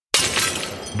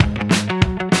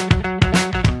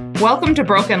Welcome to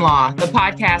Broken Law, the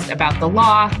podcast about the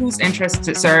law, whose interests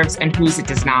it serves, and whose it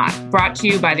does not. Brought to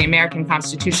you by the American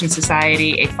Constitution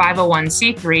Society, a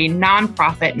 501c3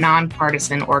 nonprofit,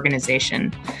 nonpartisan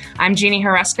organization. I'm Jeannie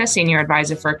Haruska, Senior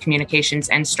Advisor for Communications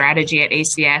and Strategy at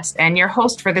ACS, and your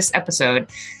host for this episode.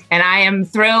 And I am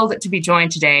thrilled to be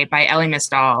joined today by Elie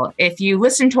Mystal. If you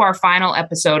listened to our final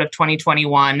episode of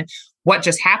 2021, What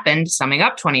Just Happened, summing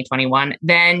up 2021,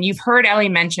 then you've heard Elie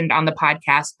mentioned on the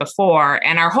podcast before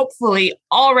and are hopefully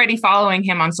already following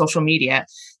him on social media.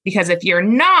 Because if you're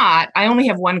not, I only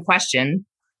have one question.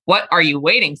 What are you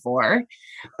waiting for?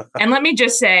 And let me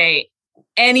just say,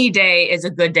 any day is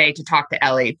a good day to talk to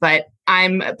Elie, but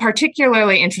I'm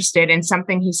particularly interested in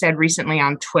something he said recently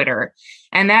on Twitter.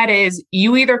 And that is,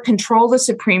 you either control the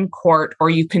Supreme Court or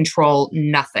you control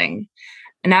nothing.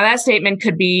 Now, that statement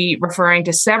could be referring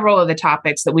to several of the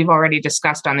topics that we've already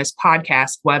discussed on this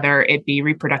podcast, whether it be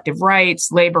reproductive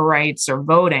rights, labor rights, or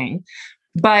voting.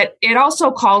 But it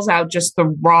also calls out just the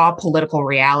raw political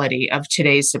reality of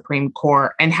today's Supreme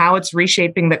Court and how it's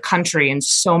reshaping the country in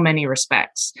so many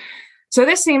respects. So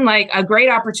this seemed like a great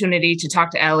opportunity to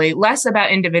talk to Elie, less about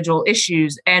individual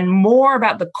issues and more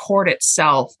about the court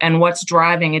itself and what's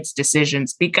driving its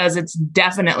decisions, because it's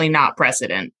definitely not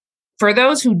precedent. For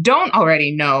those who don't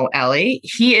already know Elie,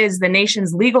 he is the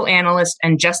nation's legal analyst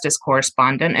and justice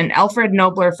correspondent, an Alfred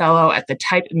Nobler Fellow at the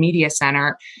Type Media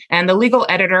Center, and the legal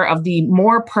editor of the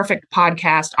More Perfect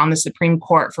podcast on the Supreme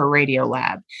Court for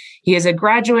Radiolab. He is a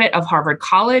graduate of Harvard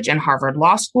College and Harvard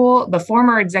Law School, the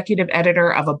former executive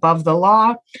editor of Above the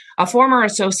Law, a former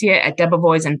associate at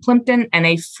Debevoise and Plimpton, and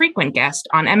a frequent guest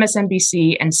on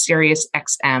MSNBC and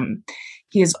SiriusXM.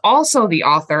 He is also the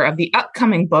author of the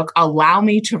upcoming book, Allow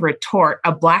Me to Retort,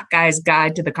 A Black Guy's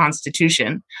Guide to the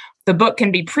Constitution. The book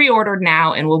can be pre-ordered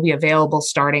now and will be available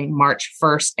starting March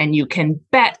 1st, and you can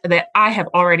bet that I have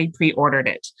already pre-ordered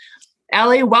it.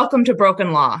 Elie, welcome to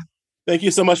Broken Law. Thank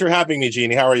you so much for having me,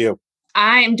 Jeannie. How are you?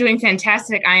 I am doing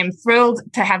fantastic. I am thrilled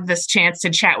to have this chance to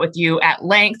chat with you at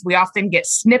length. We often get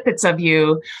snippets of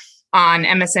you on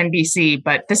MSNBC,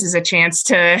 but this is a chance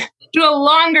to do a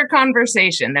longer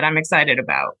conversation that I'm excited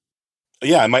about.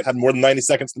 Yeah, I might have more than 90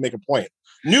 seconds to make a point.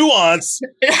 Nuance.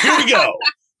 Here we go.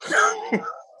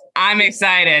 I'm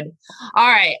excited. All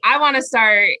right. I want to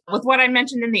start with what I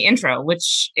mentioned in the intro,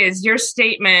 which is your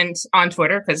statement on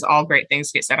Twitter, because all great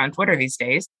things get said on Twitter these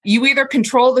days. You either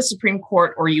control the Supreme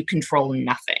Court or you control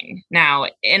nothing. Now,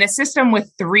 in a system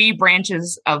with three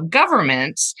branches of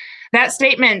government, that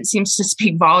statement seems to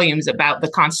speak volumes about the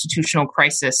constitutional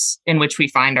crisis in which we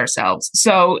find ourselves.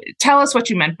 So tell us what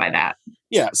you meant by that.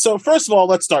 Yeah. So first of all,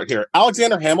 let's start here.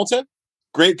 Alexander Hamilton,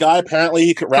 great guy. Apparently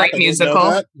he could rap. Great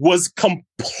musical. Was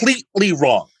completely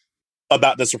wrong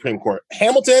about the Supreme Court.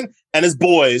 Hamilton and his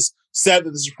boys said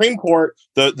that the Supreme Court,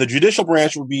 the judicial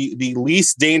branch, would be the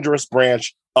least dangerous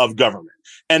branch of government.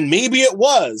 And maybe it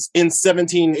was in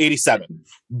 1787.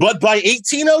 But by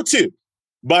 1802,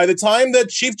 by the time that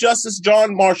Chief Justice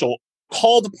John Marshall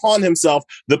called upon himself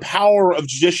the power of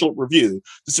judicial review,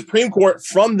 the Supreme Court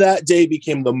from that day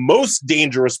became the most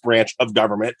dangerous branch of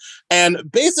government. And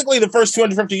basically the first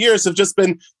 250 years have just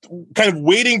been kind of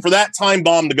waiting for that time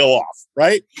bomb to go off,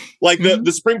 right? Like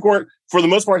the Supreme Court, for the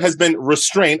most part, has been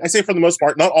restrained. I say for the most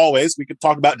part, not always. We could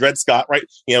talk about Dred Scott, right?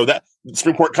 You know, that the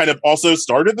Supreme Court kind of also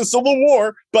started the Civil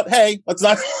War, but hey, let's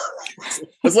let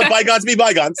bygones be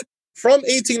bygones. From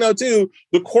 1802,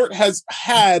 the court has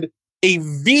had a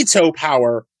veto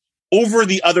power over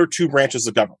the other two branches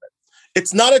of government.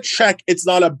 It's not a check. It's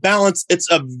not a balance. It's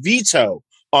a veto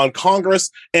on Congress,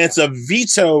 and it's a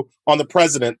veto on the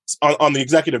president, on the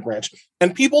executive branch.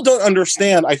 And people don't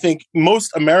understand, I think most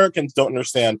Americans don't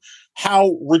understand,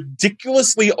 how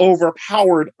ridiculously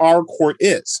overpowered our court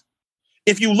is.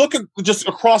 If you look at just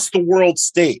across the world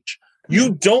stage,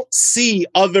 you don't see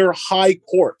other high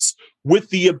courts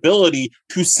with the ability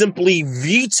to simply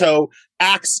veto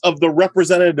acts of the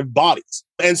representative bodies,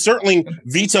 and certainly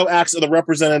veto acts of the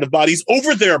representative bodies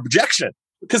over their objection.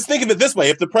 Because think of it this way: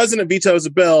 if the president vetoes a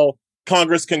bill,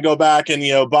 Congress can go back and,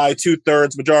 by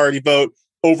 2/3 majority vote,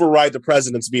 override the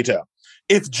president's veto.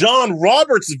 If John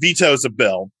Roberts vetoes a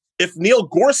bill, if Neil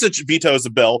Gorsuch vetoes a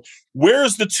bill,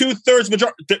 where's the 2/3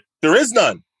 majority? There is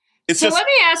none. It's so let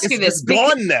me ask you this. It's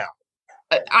gone now.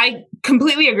 I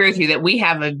completely agree with you that we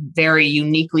have a very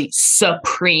uniquely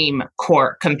supreme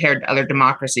court compared to other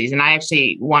democracies. And I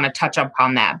actually want to touch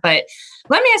upon that. But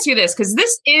let me ask you this, because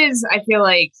this is, I feel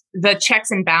like, the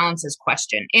checks and balances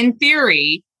question. In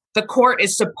theory, the court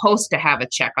is supposed to have a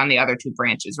check on the other two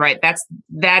branches, right?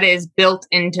 That is built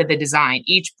into the design.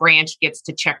 Each branch gets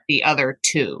to check the other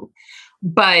two.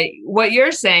 But what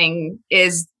you're saying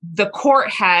is the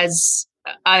court has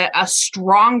a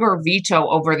stronger veto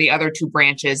over the other two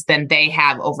branches than they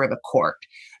have over the court,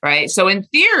 right? So in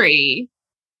theory,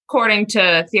 according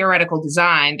to theoretical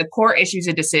design, the court issues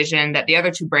a decision that the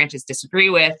other two branches disagree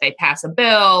with. They pass a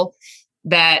bill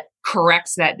that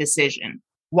corrects that decision.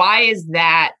 Why is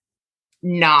that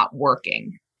not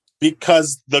working?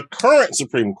 Because the current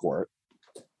Supreme Court,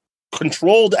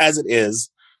 controlled as it is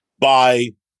by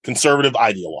conservative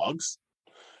ideologues,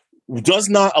 does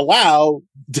not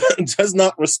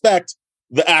respect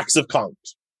the acts of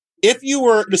Congress. If you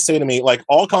were to say to me, like,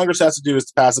 all Congress has to do is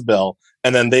to pass a bill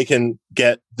and then they can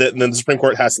then the Supreme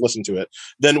Court has to listen to it,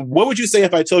 then what would you say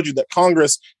if I told you that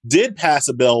Congress did pass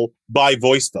a bill by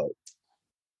voice vote?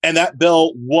 And that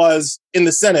bill was in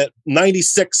the Senate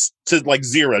 96 to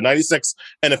 96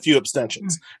 and a few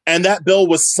abstentions. And that bill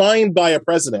was signed by a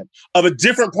president of a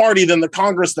different party than the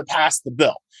Congress that passed the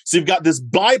bill. So you've got this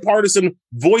bipartisan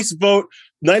voice vote,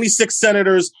 96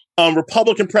 senators,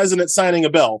 Republican president signing a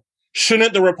bill.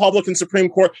 Shouldn't the Republican Supreme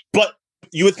Court? But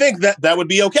you would think that would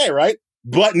be okay, right?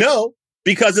 But no,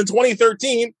 because in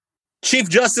 2013, Chief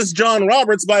Justice John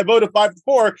Roberts, by a vote of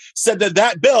 5-4, said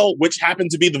that bill, which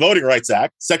happened to be the Voting Rights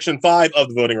Act, Section 5 of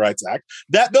the Voting Rights Act,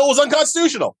 that bill was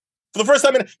unconstitutional. For the first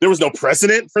time, there was no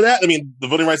precedent for that. I mean, the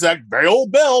Voting Rights Act, very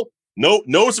old bill.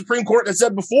 No Supreme Court had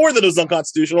said before that it was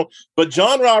unconstitutional. But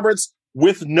John Roberts,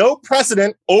 with no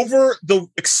precedent over the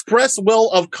express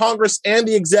will of Congress and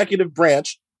the executive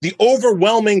branch, the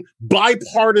overwhelming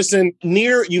bipartisan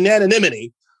near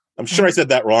unanimity, I'm sure I said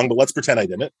that wrong, but let's pretend I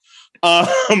didn't,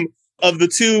 of the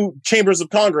two chambers of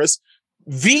Congress,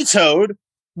 vetoed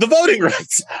the Voting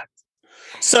Rights Act.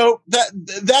 So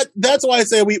that's why I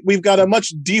say we've got a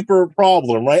much deeper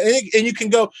problem, right? And you can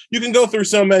go through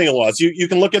so many laws. You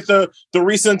can look at the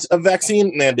recent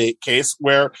vaccine mandate case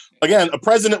where, again, a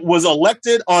president was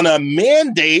elected on a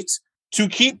mandate to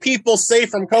keep people safe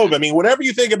from COVID. I mean, whatever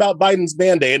you think about Biden's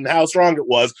mandate and how strong it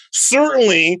was,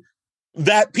 certainly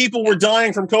that people were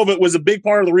dying from COVID was a big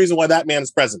part of the reason why that man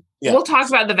is president. Yeah. We'll talk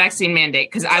about the vaccine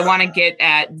mandate because I want to get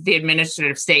at the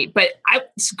administrative state. But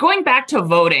going back to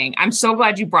voting, I'm so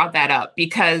glad you brought that up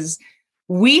because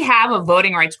we have a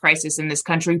voting rights crisis in this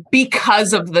country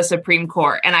because of the Supreme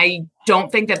Court. And I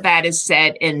don't think that is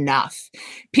said enough.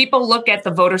 People look at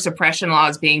the voter suppression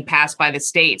laws being passed by the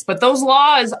states, but those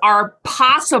laws are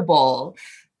possible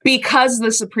because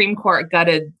the Supreme Court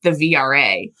gutted the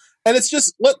VRA. And it's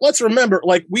just, let's remember,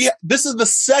 this is the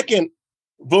second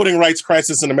voting rights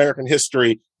crisis in American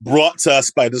history brought to us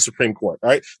by the Supreme Court, all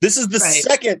right? This is the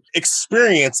second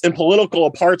experience in political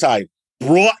apartheid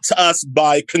brought to us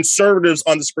by conservatives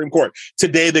on the Supreme Court.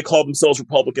 Today, they call themselves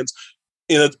Republicans.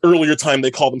 In an earlier time,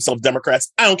 they call themselves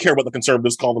Democrats. I don't care what the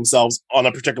conservatives call themselves on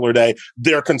a particular day.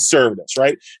 They're conservatives,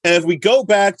 right? And if we go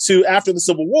back to after the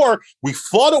Civil War, we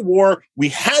fought a war. We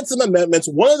had some amendments.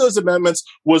 One of those amendments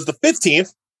was the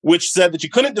 15th, which said that you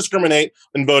couldn't discriminate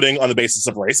in voting on the basis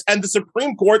of race. And the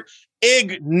Supreme Court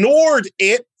ignored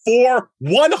it for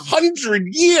 100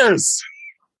 years.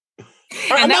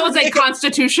 And that was a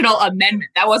constitutional amendment.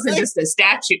 That wasn't just a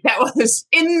statute. That was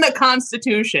in the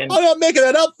Constitution. I'm not making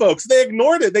that up, folks. They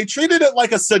ignored it. They treated it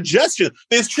like a suggestion.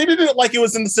 They treated it like it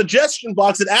was in the suggestion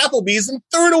box at Applebee's and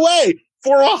threw it away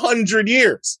for 100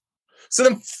 years. So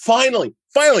then finally,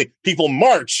 people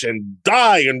march and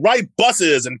die and ride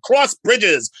buses and cross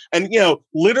bridges and,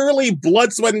 literally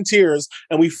blood, sweat, and tears.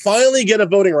 And we finally get a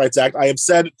Voting Rights Act. I have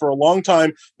said for a long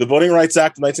time, the Voting Rights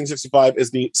Act of 1965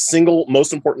 is the single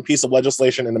most important piece of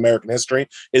legislation in American history.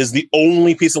 It is the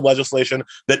only piece of legislation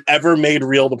that ever made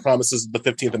real the promises of the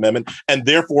 15th Amendment, and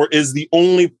therefore is the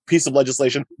only piece of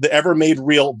legislation that ever made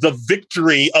real the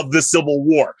victory of the Civil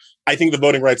War. I think the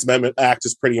Voting Rights Amendment Act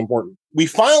is pretty important. We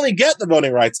finally get the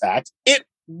Voting Rights Act. It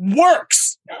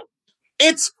works.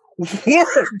 It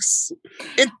works.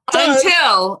 It does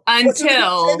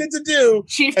until to do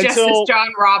Chief Justice John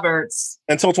Roberts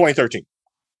until 2013.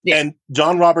 Yeah. And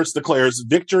John Roberts declares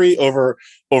victory over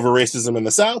racism in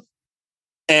the South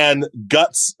and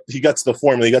he guts the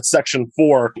formula. He guts Section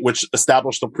 4, which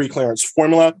established the preclearance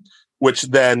formula, which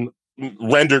then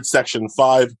rendered Section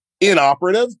 5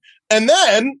 inoperative. And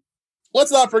then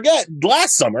let's not forget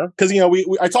last summer, because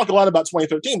I talk a lot about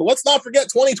 2013, but let's not forget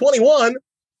 2021,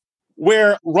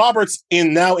 where Roberts,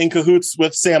 now in cahoots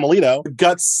with Sam Alito,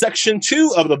 got Section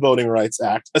 2 of the Voting Rights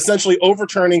Act, essentially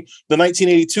overturning the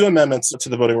 1982 amendments to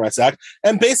the Voting Rights Act.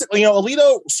 And basically,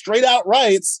 Alito straight out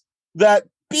writes that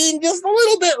being just a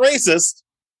little bit racist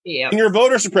in your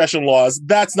voter suppression laws,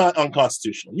 that's not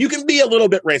unconstitutional. You can be a little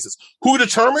bit racist. Who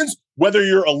determines whether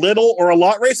you're a little or a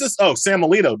lot racist. Oh, Sam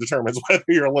Alito determines whether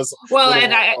you're a little. Well,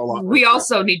 and we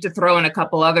also need to throw in a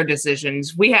couple other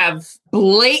decisions. We have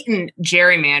blatant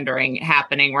gerrymandering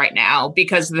happening right now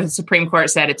because the Supreme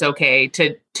Court said it's okay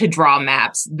to draw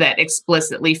maps that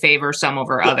explicitly favor some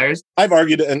over others. I've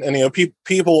argued, and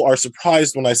people are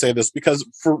surprised when I say this because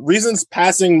for reasons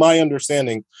passing my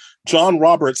understanding, John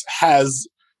Roberts has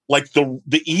like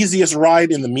the easiest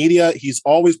ride in the media. He's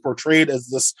always portrayed as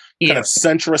this kind of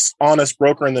centrist, honest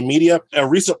broker in the media. A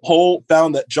recent poll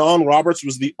found that John Roberts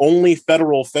was the only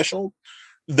federal official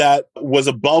that was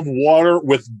above water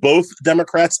with both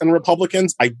Democrats and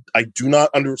Republicans. I do not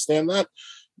understand that.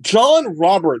 John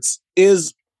Roberts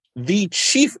is the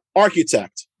chief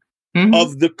architect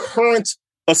of the current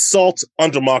assault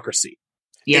on democracy.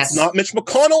 Yes. It's not Mitch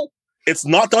McConnell. It's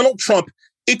not Donald Trump.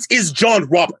 It is John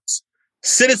Roberts.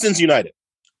 Citizens United,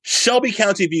 Shelby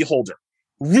County v. Holder,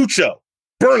 Rucho,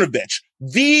 Brnovich.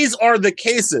 These are the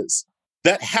cases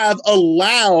that have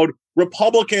allowed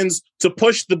Republicans to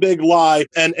push the big lie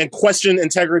and question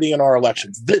integrity in our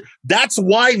elections. That's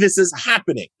why this is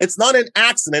happening. It's not an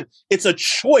accident. It's a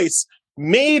choice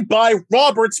made by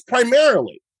Roberts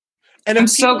primarily. And I'm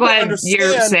so glad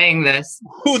you're saying this.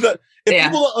 If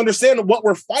people don't understand what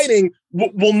we're fighting,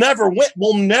 we'll never win.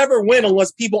 We'll never win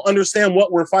unless people understand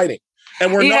what we're fighting.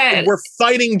 And we're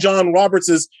fighting John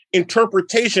Roberts'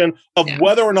 interpretation of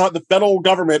whether or not the federal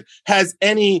government has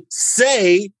any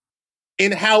say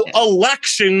in how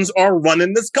elections are run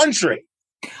in this country.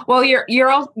 Well,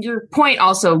 your point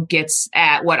also gets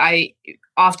at what I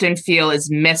often feel is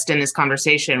missed in this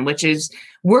conversation, which is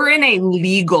we're in a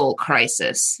legal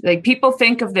crisis. Like people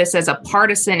think of this as a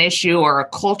partisan issue or a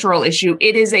cultural issue.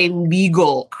 It is a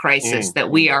legal crisis that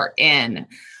we are in.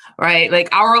 Right? Like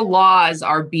our laws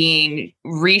are being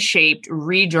reshaped,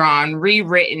 redrawn,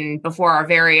 rewritten before our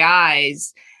very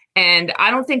eyes. And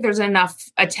I don't think there's enough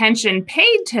attention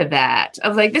paid to that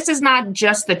of like, this is not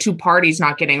just the two parties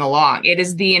not getting along. It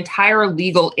is the entire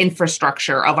legal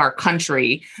infrastructure of our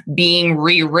country being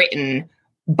rewritten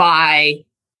by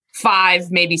 5,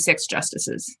 maybe 6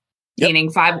 justices, meaning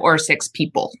 5 or 6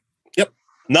 people. Yep.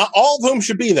 Not all of whom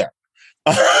should be there.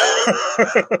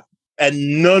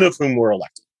 And none of whom were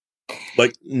elected.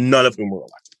 Like none of whom were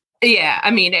elected. Yeah,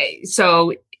 I mean,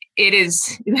 so it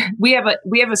is. We have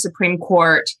a Supreme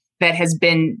Court that has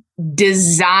been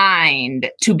designed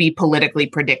to be politically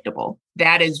predictable.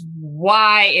 That is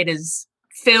why it is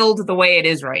filled the way it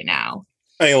is right now.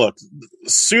 I mean, look,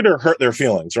 Souter hurt their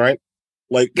feelings, right?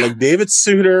 Like David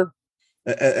Souter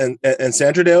and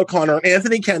Sandra Day O'Connor and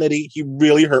Anthony Kennedy, he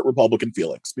really hurt Republican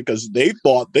feelings because they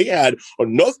thought they had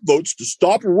enough votes to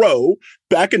stop Roe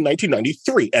back in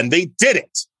 1993. And they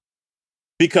didn't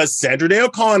because Sandra Day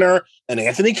O'Connor and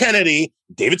Anthony Kennedy,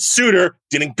 David Souter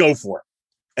didn't go for it.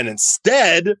 And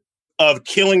instead of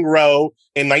killing Roe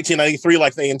in 1993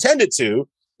 like they intended to,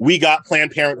 we got Planned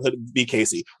Parenthood v.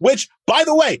 Casey, which, by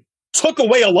the way, took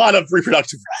away a lot of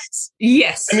reproductive rights.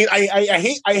 Yes. I mean, I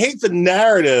hate the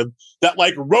narrative that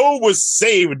like Roe was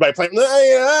saved by Planned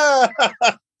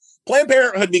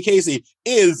Parenthood v. Casey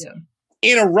is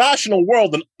in a rational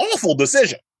world an awful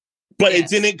decision, but it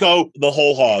didn't go the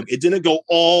whole hog. It didn't go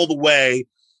all the way.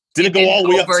 Didn't go all the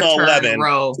way up to 11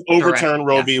 to overturn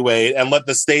Roe v. Wade and let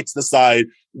the states decide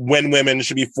when women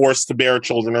should be forced to bear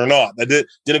children or not. That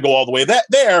didn't go all the way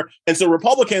there. And so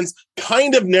Republicans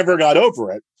kind of never got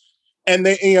over it. And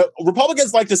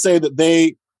Republicans like to say that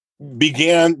they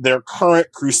began their current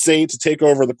crusade to take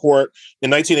over the court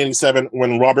in 1987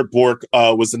 when Robert Bork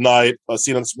was denied a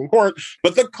seat on the Supreme Court.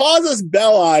 But the casus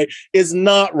belli is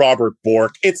not Robert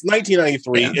Bork. It's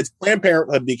 1993. Yeah. It's Planned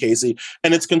Parenthood v. Casey.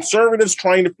 And it's conservatives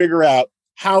trying to figure out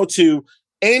how to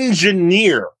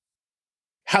engineer,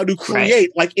 how to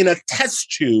create, like in a test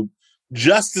tube,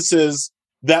 justices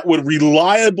that would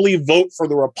reliably vote for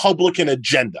the Republican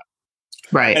agenda.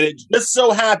 Right. And it just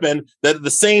so happened that at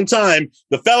the same time,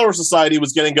 the Federalist Society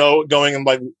was going and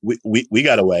like, we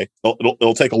got away.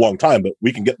 It'll take a long time, but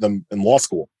we can get them in law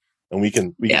school and we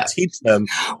can teach them.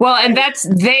 Well, and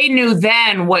they knew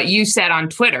then what you said on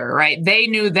Twitter, right? They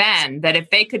knew then that if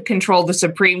they could control the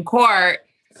Supreme Court,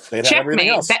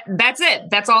 checkmate. That's it.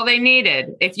 That's all they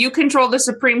needed. If you control the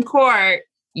Supreme Court,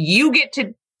 you get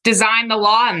to design the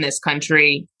law in this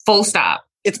country, full stop.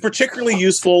 It's particularly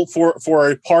useful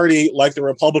for a party like the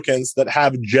Republicans that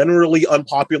have generally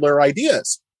unpopular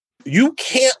ideas. You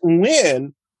can't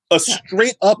win a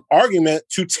straight up argument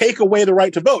to take away the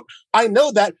right to vote. I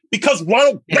know that because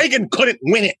Ronald Reagan couldn't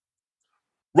win it.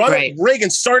 Ronald Reagan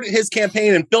started his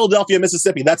campaign in Philadelphia,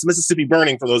 Mississippi. That's Mississippi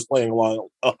burning for those playing along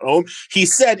at home. He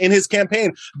said in his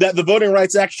campaign that the Voting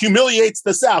Rights Act humiliates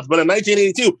the South. But in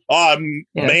 1982,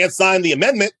 man signed the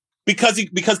amendment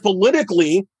because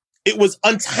politically it was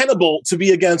untenable to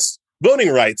be against voting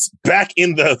rights back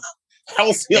in the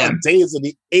halcyon days of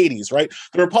the 80s, right?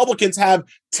 The Republicans have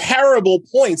terrible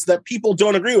points that people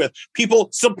don't agree with. People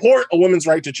support a woman's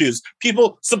right to choose.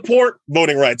 People support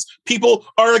voting rights. People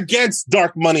are against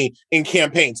dark money in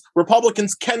campaigns.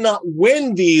 Republicans cannot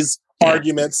win these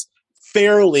arguments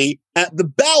fairly at the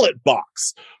ballot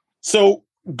box. So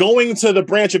going to the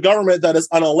branch of government that is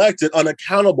unelected,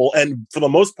 unaccountable, and for the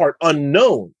most part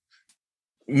unknown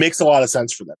makes a lot of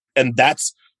sense for them. And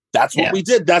that's what we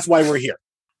did. That's why we're here.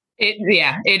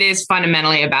 It is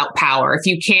fundamentally about power. If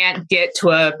you can't get to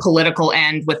a political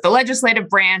end with the legislative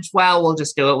branch, well, we'll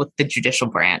just do it with the judicial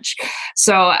branch.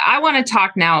 So I want to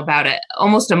talk now about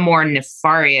almost a more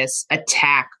nefarious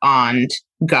attack on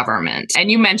government. And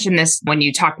you mentioned this when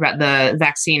you talked about the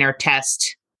vaccine or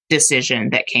test decision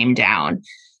that came down.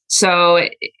 So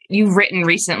you've written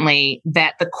recently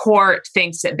that the court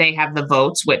thinks that they have the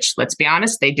votes, which, let's be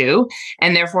honest, they do,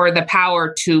 and therefore the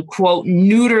power to, quote,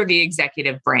 neuter the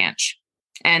executive branch.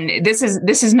 And this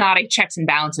is not a checks and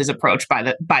balances approach by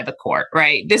the court,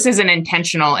 right? This is an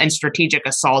intentional and strategic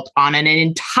assault on an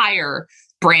entire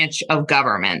branch of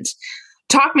government.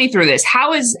 Talk me through this.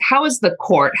 How is the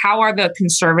court, how are the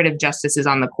conservative justices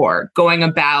on the court going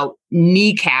about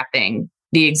kneecapping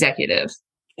the executive?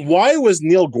 Why was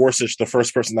Neil Gorsuch the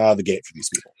first person out of the gate for these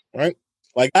people, right?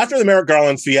 Like after the Merrick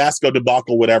Garland fiasco,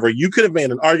 debacle, whatever, you could have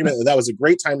made an argument that was a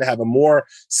great time to have a more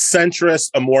centrist,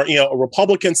 a more, a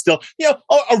Republican still,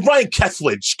 a Ryan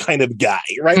Kethledge kind of guy,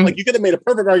 right? Mm-hmm. Like you could have made a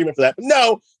perfect argument for that. But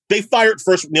no, they fired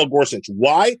first with Neil Gorsuch.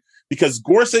 Why? Because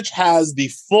Gorsuch has the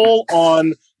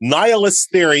full-on nihilist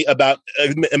theory about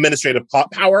administrative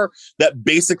power that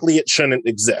basically it shouldn't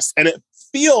exist. And it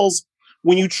feels,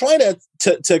 when you try to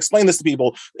explain this to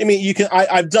people, I mean,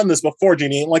 I've done this before,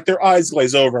 Jeannie, like their eyes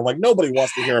glaze over and like nobody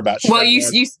wants to hear about shit. Well,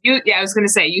 I was going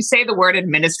to say, you say the word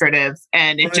administrative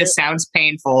and it just sounds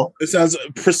painful. It sounds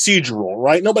procedural,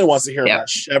 right? Nobody wants to hear about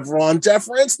Chevron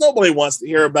deference. Nobody wants to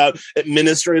hear about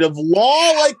administrative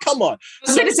law. Like, come on. I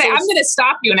was going to say, I'm going to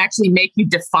stop you and actually make you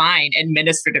define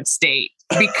administrative state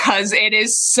because it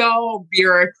is so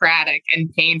bureaucratic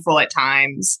and painful at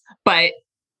times. But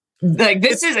like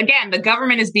this is, again, the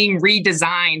government is being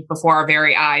redesigned before our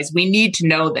very eyes. We need to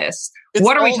know this.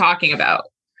 What are we talking about?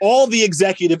 All the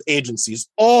executive agencies,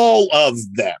 all of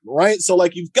them, right? So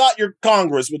like you've got your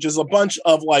Congress, which is a bunch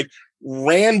of like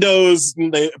randos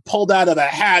they pulled out of a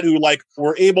hat who like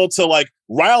were able to like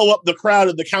rile up the crowd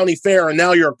at the county fair, and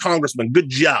now you're a congressman. Good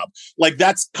job. Like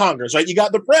that's Congress, right? You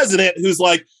got the president who's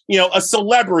like, a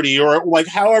celebrity, or like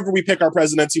however we pick our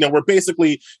presidents, we're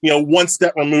basically, one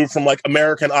step removed from like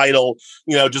American Idol,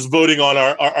 just voting on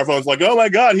our phones like, oh my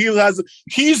God, he's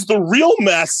the real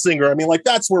Masked Singer. I mean, like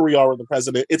that's where we are with the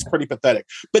president. It's pretty pathetic.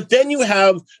 But then you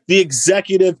have the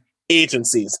executive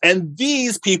agencies, and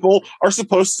these people are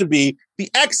supposed to be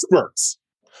the experts,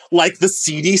 like the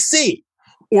CDC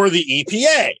or the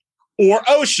EPA or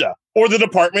OSHA or the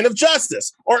Department of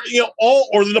Justice or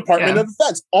the Department of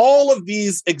Defense. All of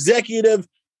these executive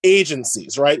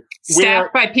agencies, right?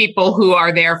 Staffed by people who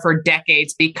are there for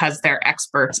decades because they're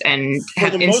experts and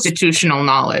have institutional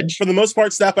knowledge. For the most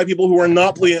part, staffed by people who are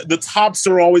not, the tops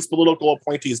are always political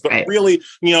appointees, but really,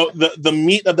 the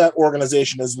meat of that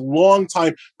organization is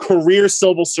longtime career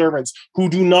civil servants who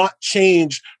do not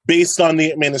change based on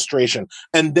the administration.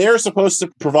 And they're supposed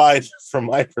to provide, from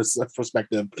my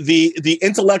perspective, the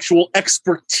intellectual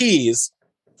expertise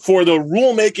for the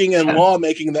rulemaking and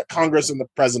lawmaking that Congress and the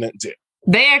president do.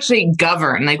 They actually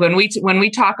govern. Like when we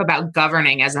talk about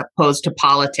governing as opposed to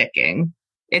politicking,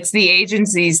 it's the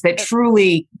agencies that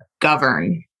truly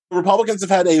govern. Republicans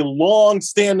have had a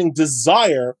long-standing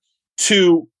desire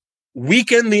to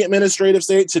weaken the administrative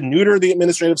state, to neuter the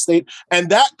administrative state, and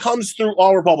that comes through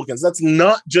all Republicans. That's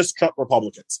not just Trump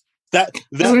Republicans. That's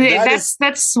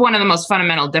one of the most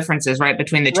fundamental differences, right,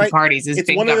 between the two parties is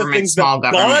big government, small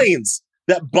government.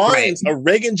 That binds a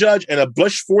Reagan judge and a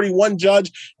Bush 41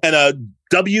 judge and a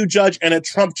W judge and a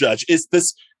Trump judge is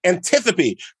this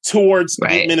antipathy towards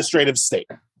the administrative state.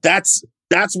 That's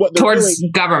what they're towards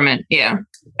doing. Government, yeah.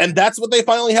 And that's what they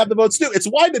finally have the votes to do.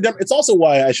 It's also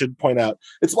why I should point out,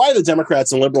 it's why the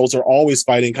Democrats and liberals are always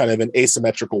fighting kind of an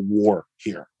asymmetrical war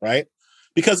here, right?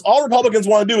 Because all Republicans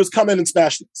want to do is come in and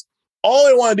smash things. all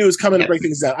they want to do is come in and break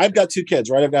things down. I've got 2 kids,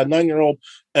 right? I've got a 9-year-old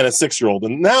and a 6-year-old.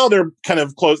 And now they're kind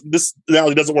of close. This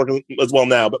analogy doesn't work as well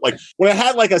now, but like when I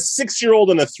had like a 6-year-old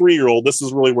and a 3-year-old, this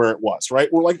is really where it was, right?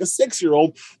 Where like the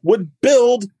 6-year-old would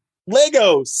build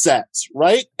Lego sets,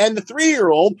 right? And the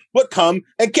 3-year-old would come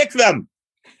and kick them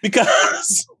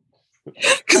because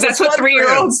that's what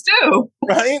 3-year-olds do.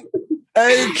 Right?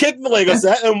 And kick the Lego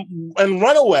set and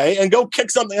run away and go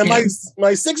kick something. And my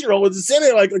 6-year-old was sitting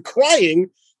there like crying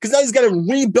because now he's got to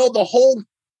rebuild the whole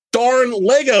darn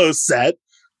Lego set.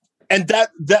 And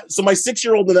so my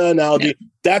 6-year-old in that analogy,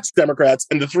 that's Democrats,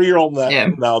 and the 3-year-old in that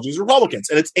analogy is Republicans.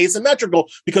 And it's asymmetrical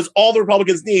because all the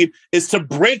Republicans need is to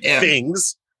break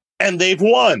things, and they've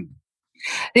won.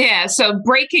 Yeah. So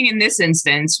breaking in this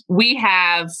instance, we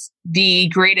have the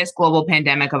greatest global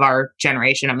pandemic of our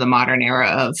generation, of the modern era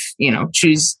of,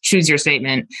 choose your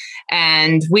statement.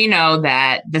 And we know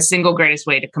that the single greatest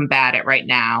way to combat it right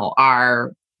now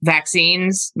are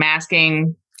vaccines,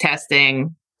 masking,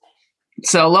 testing.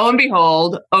 So lo and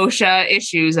behold, OSHA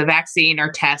issues a vaccine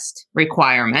or test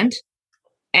requirement,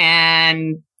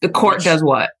 and the court does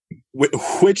what?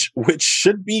 Which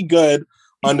should be good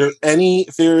under any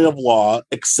theory of law,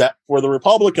 except for the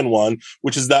Republican one,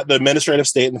 which is that the administrative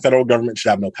state and the federal government should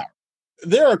have no power.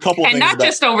 There are a couple of things. And not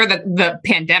just over the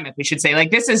pandemic, we should say.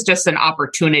 Like, this is just an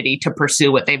opportunity to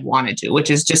pursue what they've wanted to, which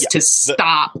is just to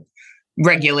stop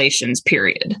regulations,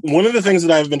 period. One of the things that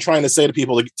I've been trying to say to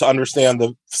people to understand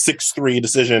the 6-3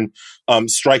 decision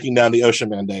striking down the OSHA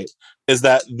mandate is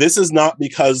that this is not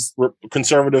because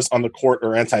conservatives on the court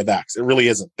are anti-vax. It really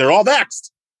isn't. They're all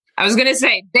vaxxed. I was going to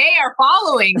say, they are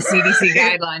following CDC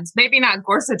guidelines. Maybe not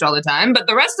Gorsuch all the time, but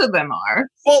the rest of them are.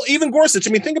 Well, even Gorsuch. I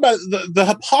mean, think about it. The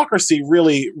hypocrisy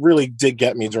really, really did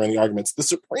get me during the arguments. The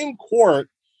Supreme Court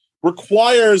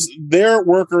requires their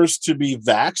workers to be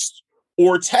vaxxed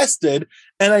or tested.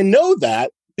 And I know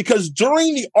that because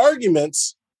during the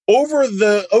arguments over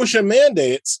the OSHA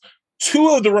mandates, 2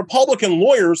 of the Republican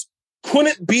lawyers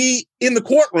couldn't be in the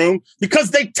courtroom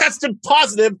because they tested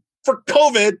positive for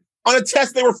COVID on a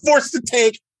test they were forced to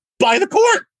take by the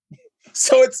court.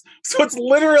 So it's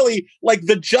literally like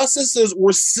the justices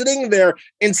were sitting there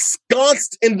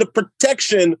ensconced in the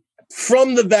protection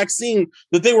from the vaccine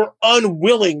that they were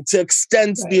unwilling to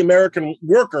extend to the American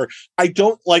worker. I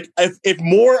don't if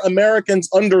more Americans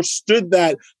understood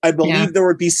that, I believe there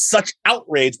would be such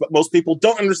outrage, but most people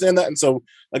don't understand that. And so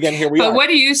again, here we are. But what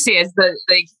do you see as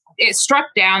it struck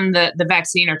down the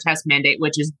vaccine or test mandate,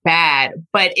 which is bad,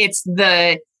 but it's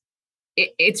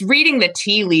reading the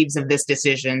tea leaves of this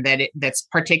decision that's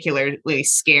particularly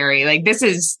scary. Like this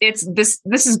is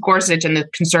Gorsuch and the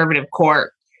conservative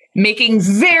court making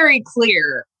very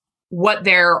clear what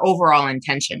their overall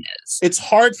intention is. It's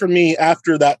hard for me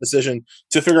after that decision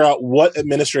to figure out what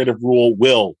administrative rule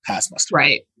will pass muster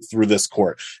through this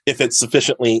court if it's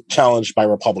sufficiently challenged by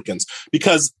Republicans.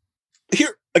 Because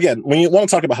here, again, when you want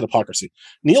to talk about hypocrisy,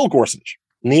 Neil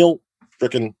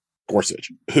frickin'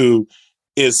 Gorsuch, who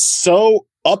is so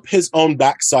up his own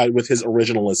backside with his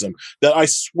originalism that I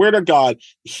swear to God,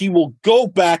 he will go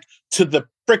back to the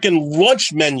frickin'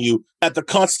 lunch menu at the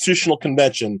Constitutional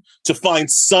Convention to find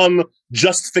some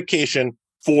justification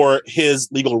for his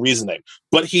legal reasoning.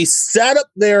 But he sat up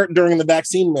there during the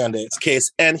vaccine mandates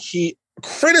case and he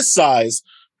criticized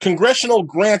congressional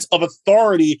grant of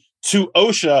authority to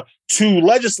OSHA to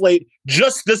legislate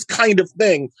just this kind of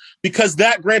thing because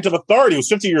that grant of authority was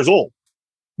 50 years old.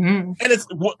 And it's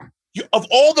of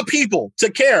all the people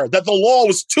to care that the law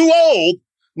was too old,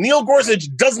 Neil Gorsuch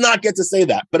does not get to say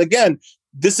that. But again,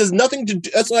 this has nothing to do.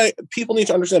 That's why people need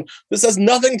to understand this has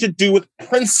nothing to do with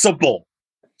principle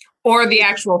or the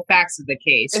actual facts of the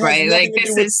case, right? Like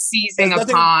this is seizing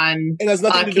upon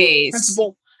a case.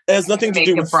 Principle. It has nothing to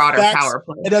do with broader facts. Power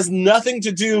play. It has nothing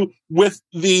to do with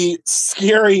the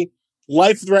scary,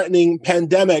 life-threatening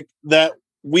pandemic that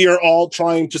we are all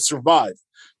trying to survive.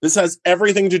 This has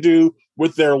everything to do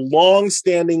with their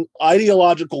long-standing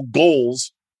ideological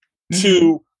goals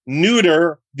to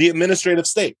neuter the administrative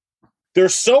state. They're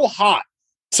so hot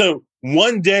to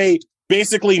one day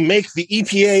basically make the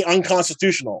EPA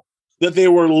unconstitutional that they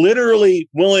were literally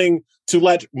willing to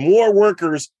let more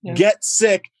workers get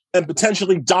sick and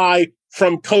potentially die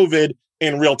from COVID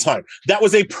in real time. That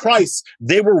was a price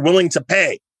they were willing to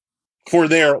pay for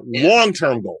their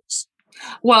long-term goals.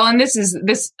 Well, and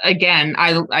this again,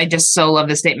 I just so love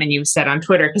the statement you said on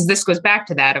Twitter, because this goes back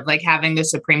to that of like having the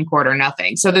Supreme Court or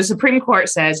nothing. So the Supreme Court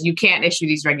says you can't issue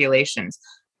these regulations.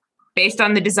 Based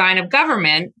on the design of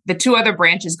government, the 2 other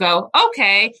branches go,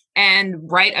 okay, and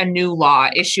write a new law,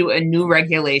 issue a new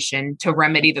regulation to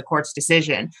remedy the court's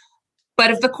decision. But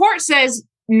if the court says,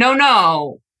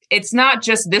 no, it's not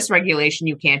just this regulation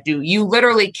you can't do. You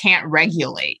literally can't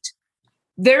regulate.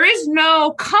 There is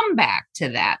no comeback to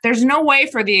that. There's no way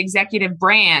for the executive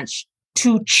branch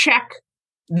to check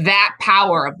that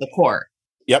power of the court.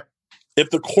 Yep. If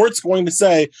the court's going to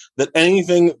say that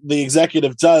anything the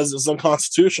executive does is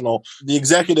unconstitutional, the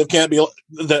executive can't be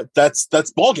that's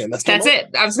ballgame. That's it.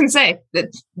 I was going to say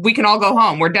that we can all go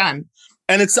home. We're done.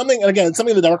 And it's something, again, it's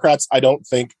something the Democrats, I don't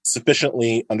think,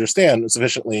 sufficiently understand,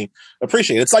 sufficiently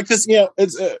appreciate. It's like this,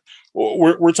 it's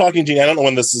we're talking, Gene, I don't know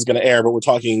when this is going to air, but we're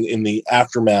talking in the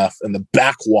aftermath and the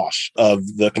backwash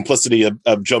of the complicity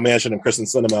of Joe Manchin and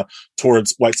Kyrsten Sinema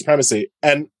towards white supremacy.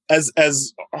 And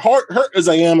as hurt as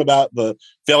I am about the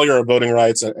failure of voting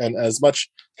rights and as much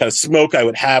kind of smoke I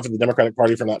would have in the Democratic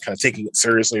Party for not kind of taking it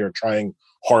seriously or trying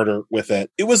harder with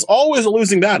it, it was always a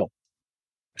losing battle.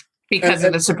 Because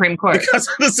of the Supreme Court. Because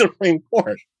of the Supreme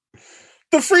Court.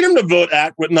 The Freedom to Vote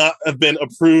Act would not have been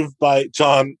approved by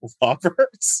John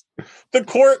Roberts. The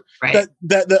court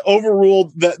that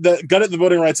overruled, that gutted the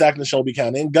Voting Rights Act in Shelby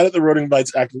County and gutted the Voting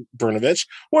Rights Act in Brnovich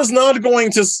was not going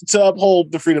to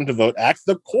uphold the Freedom to Vote Act.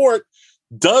 The court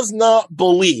does not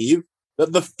believe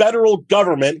that the federal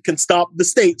government can stop the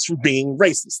states from being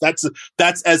racist.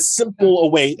 That's as simple a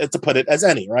way to put it as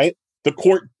any, right? The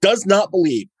court does not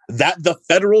believe that the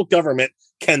federal government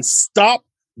can stop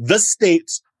the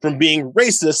states from being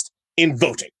racist in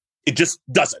voting. It just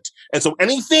doesn't. And so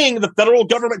anything the federal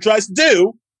government tries to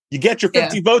do, you get your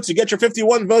 50 votes, you get your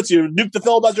 51 votes, you nuke the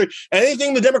filibuster,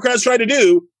 anything the Democrats try to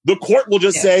do, the court will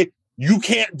just say, you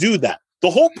can't do that. The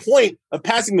whole point of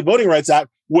passing the Voting Rights Act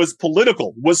was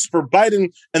political, was for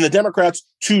Biden and the Democrats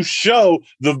to show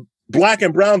the Black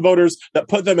and brown voters that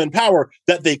put them in power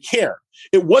that they care.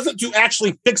 It wasn't to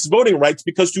actually fix voting rights,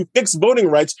 because to fix voting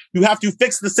rights, you have to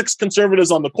fix the 6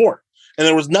 conservatives on the court. And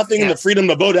there was nothing in the Freedom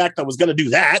to Vote Act that was going to do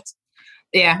that.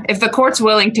 Yeah. If the court's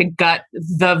willing to gut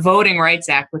the Voting Rights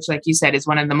Act, which, like you said, is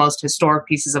one of the most historic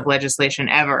pieces of legislation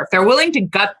ever, if they're willing to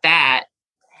gut that,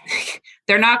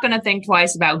 they're not going to think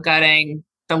twice about gutting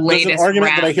the latest. There's an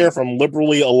argument that I hear from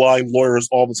liberally aligned lawyers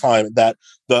all the time that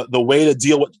the way to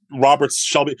deal with Roberts'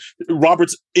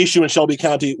 issue in Shelby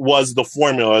County was the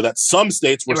formula that some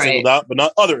states were singled out, but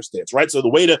not other states, right? So the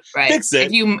way to fix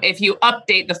it, if you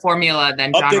update the formula,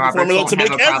 then John Roberts won't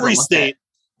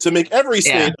to make every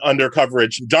state under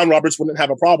coverage, John Roberts wouldn't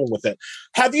have a problem with it.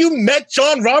 Have you met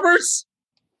John Roberts?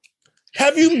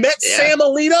 Have you met Sam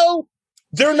Alito?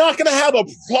 They're not going to have a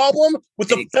problem with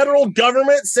the federal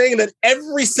government saying that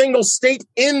every single state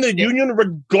in the union,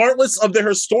 regardless of their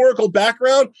historical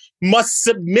background, must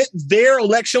submit their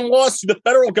election laws to the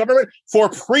federal government for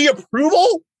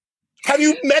pre-approval. Have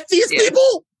you met these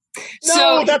people?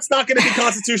 No, that's not going to be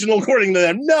constitutional according to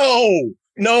them.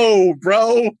 No,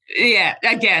 bro. Yeah,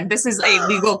 again, this is a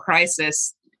legal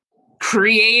crisis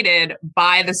created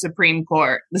by the Supreme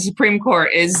Court. The Supreme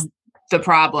Court is the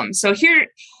problem. So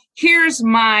here's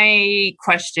my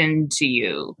question to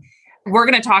you. We're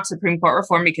going to talk Supreme Court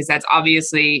reform because that's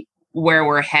obviously where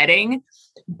we're heading.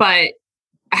 But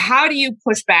how do you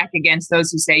push back against those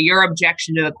who say your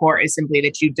objection to the court is simply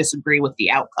that you disagree with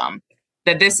the outcome?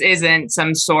 That this isn't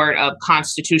some sort of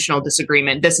constitutional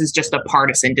disagreement. This is just a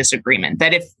partisan disagreement.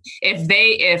 That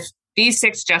if these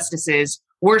 6 justices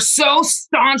were so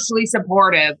staunchly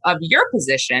supportive of your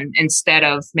position instead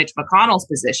of Mitch McConnell's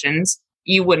positions,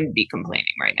 you wouldn't be complaining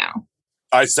right now.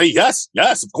 I say yes,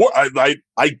 of course.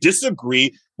 I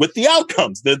disagree with the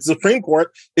outcomes. The Supreme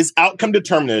Court is outcome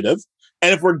determinative.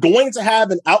 And if we're going to have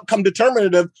an outcome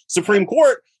determinative Supreme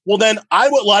Court, well, then I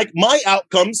would like my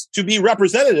outcomes to be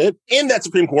represented in that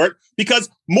Supreme Court because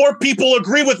more people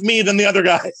agree with me than the other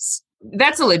guys.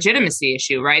 That's a legitimacy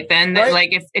issue, right? Then, like,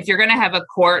 if you're going to have a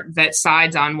court that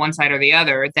sides on one side or the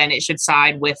other, then it should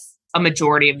side with a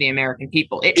majority of the American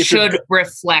people. It should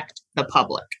reflect the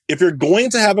public. If you're going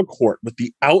to have a court with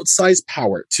the outsized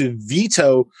power to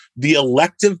veto the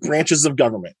elective branches of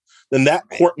government, then that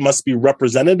court must be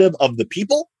representative of the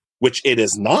people, which it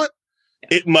is not.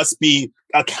 It must be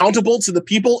accountable to the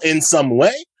people in some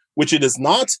way, which it is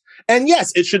not. And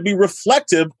yes, it should be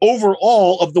reflective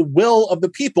overall of the will of the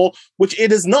people, which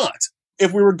it is not.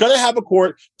 If we were going to have a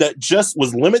court that just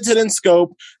was limited in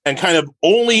scope and kind of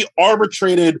only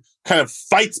arbitrated kind of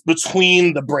fights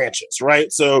between the branches,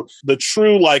 right? So the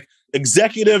true like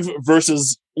executive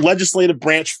versus legislative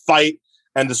branch fight,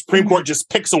 and the Supreme Court just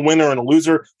picks a winner and a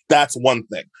loser, that's one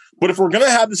thing. But if we're going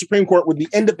to have the Supreme Court with the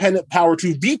independent power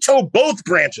to veto both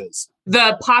branches,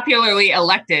 the popularly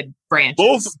elected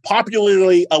branches,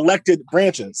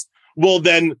 well,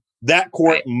 then that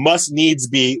court must needs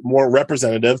be more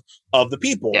representative of the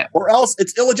people, or else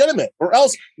it's illegitimate, or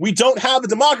else we don't have a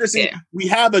democracy. We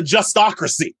have a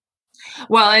justocracy.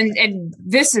 Well, and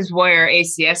this is where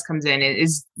ACS comes in,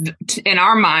 is in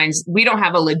our minds, we don't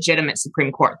have a legitimate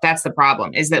Supreme Court. That's the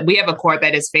problem, is that we have a court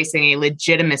that is facing a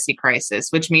legitimacy crisis,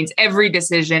 which means every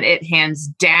decision it hands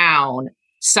down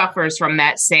suffers from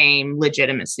that same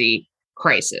legitimacy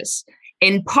crisis,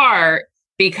 in part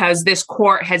because this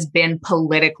court has been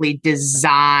politically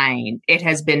designed. It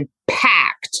has been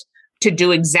packed to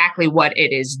do exactly what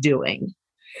it is doing.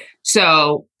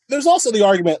 So there's also the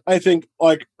argument, I think,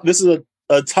 like, this is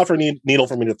a tougher needle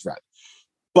for me to thread.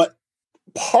 But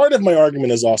part of my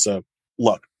argument is also,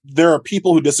 look, there are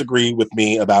people who disagree with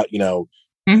me about,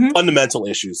 fundamental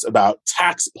issues about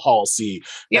tax policy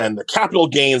and the capital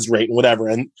gains rate and whatever.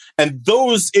 And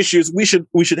those issues, we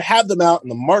should have them out in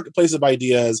the marketplace of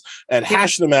ideas and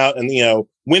hash them out, and,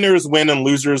 winners win and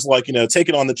losers, take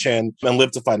it on the chin and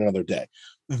live to fight another day.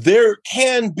 There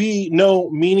can be no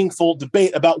meaningful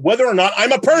debate about whether or not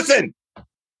I'm a person.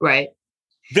 Right.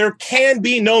 There can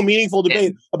be no meaningful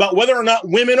debate about whether or not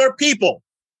women are people.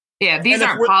 Yeah, these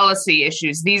aren't policy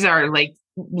issues. These are like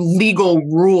legal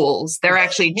rules. They're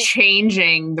actually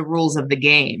changing the rules of the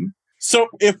game. So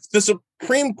if the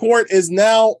Supreme Court is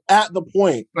now at the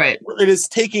point where it is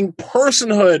taking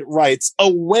personhood rights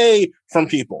away from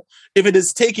people, if it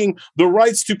is taking the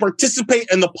rights to participate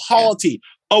in the polity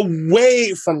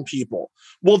away from people,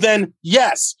 well then,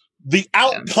 yes, the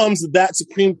outcomes that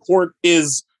Supreme Court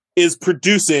is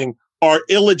producing are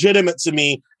illegitimate to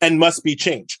me and must be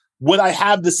changed. Would I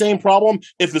have the same problem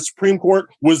if the Supreme Court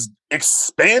was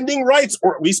expanding rights,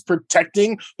 or at least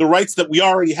protecting the rights that we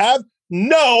already have?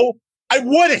 No, I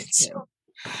wouldn't,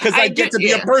 because I get to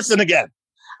be a person again.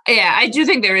 Yeah, I do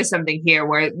think there is something here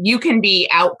where you can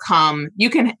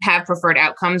have preferred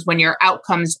outcomes when your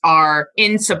outcomes are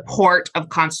in support of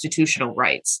constitutional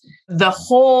rights. The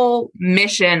whole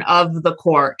mission of the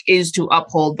court is to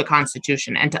uphold the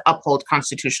Constitution and to uphold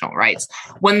constitutional rights.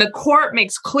 When the court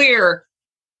makes clear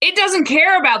it doesn't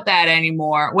care about that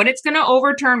anymore, when it's going to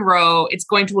overturn Roe, it's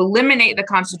going to eliminate the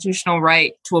constitutional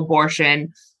right to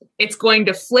abortion, it's going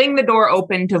to fling the door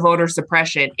open to voter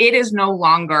suppression, it is no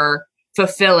longer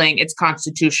fulfilling its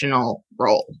constitutional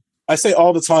role. I say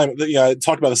all the time that, I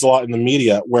talk about this a lot in the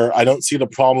media, where I don't see the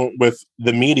problem with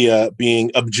the media being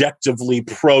objectively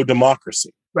pro-democracy.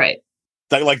 Right.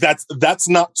 That's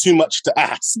not too much to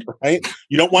ask, right?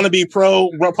 You don't want to be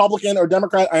pro-Republican or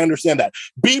Democrat. I understand that.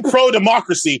 Be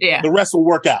pro-democracy. The rest will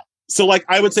work out. So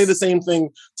I would say the same thing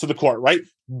to the court, right?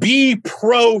 Be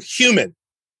pro-human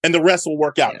and the rest will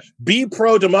work out. Be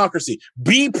pro-democracy.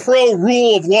 Be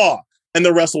pro-rule of law and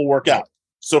the rest will work out.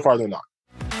 So far, they're not.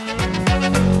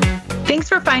 Thanks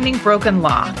for finding Broken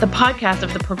Law, the podcast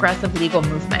of the progressive legal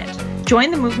movement.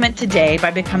 Join the movement today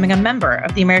by becoming a member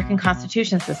of the American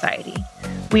Constitution Society.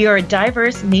 We are a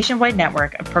diverse nationwide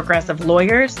network of progressive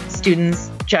lawyers, students,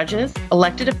 judges,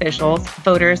 elected officials,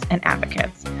 voters, and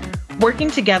advocates, working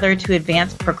together to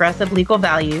advance progressive legal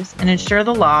values and ensure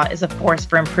the law is a force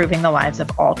for improving the lives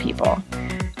of all people.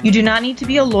 You do not need to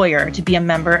be a lawyer to be a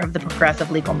member of the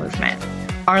progressive legal movement.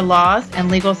 Our laws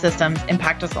and legal systems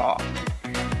impact us all.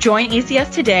 Join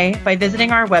ACS today by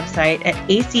visiting our website at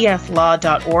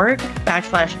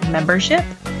acslaw.org/membership.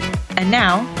 And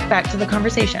now, back to the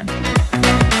conversation.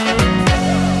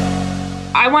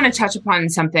 I want to touch upon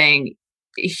something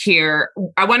here.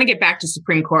 I want to get back to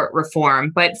Supreme Court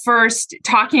reform, but first,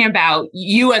 talking about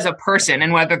you as a person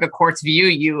and whether the courts view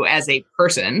you as a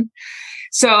person.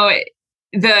 So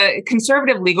the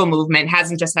conservative legal movement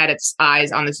hasn't just had its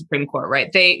eyes on the Supreme Court,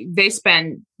 right? They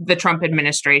spent the Trump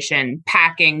administration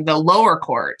packing the lower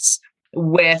courts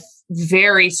with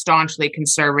very staunchly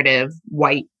conservative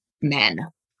white men,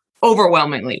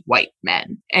 overwhelmingly white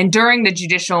men. And during the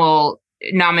judicial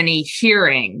nominee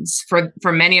hearings for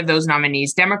many of those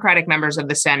nominees, Democratic members of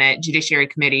the Senate Judiciary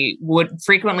Committee would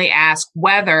frequently ask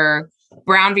whether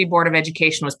Brown v. Board of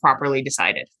Education was properly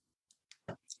decided.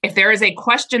 If there is a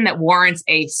question that warrants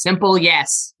a simple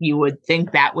yes, you would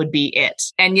think that would be it.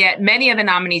 And yet many of the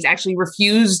nominees actually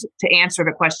refused to answer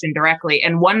the question directly.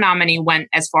 And one nominee went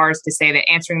as far as to say that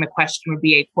answering the question would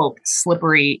be a, quote,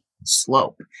 slippery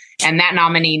slope. And that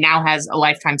nominee now has a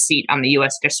lifetime seat on the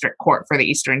U.S. District Court for the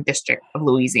Eastern District of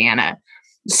Louisiana.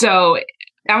 So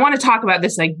I want to talk about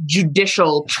this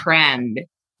judicial trend.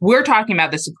 We're talking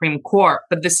about the Supreme Court,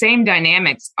 but the same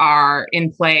dynamics are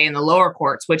in play in the lower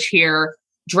courts, which hear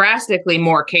drastically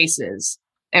more cases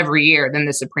every year than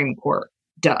the Supreme Court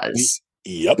does.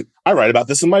 Yep. I write about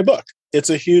this in my book. It's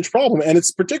a huge problem. And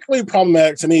it's particularly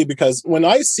problematic to me because when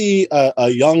I see a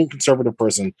young conservative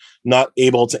person not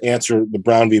able to answer the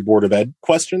Brown v. Board of Ed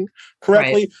question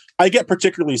correctly, I get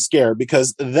particularly scared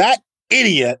because that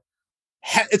idiot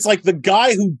it's like the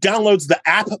guy who downloads the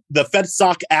app, the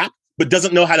FedSoc app, but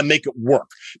doesn't know how to make it work.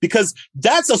 Because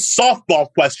that's a softball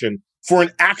question for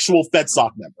an actual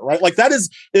FedSoc member, right? Like that is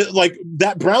like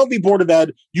that Brown v. Board of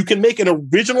Ed. You can make an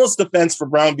originalist defense for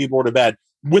Brown v. Board of Ed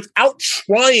without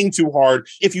trying too hard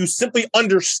if you simply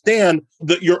understand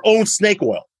your own snake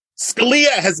oil. Scalia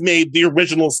has made the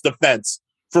originalist defense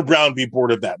for Brown v.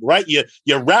 Board of Ed, right? You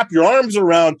wrap your arms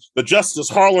around the Justice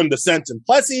Harlan dissent in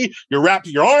Plessy. You wrap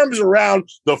your arms around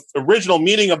the original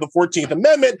meaning of the 14th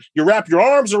Amendment. You wrap your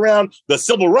arms around the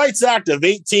Civil Rights Act of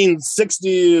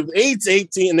 1868 and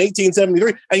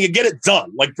 1873, and you get it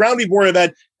done. Like Brown v. Board of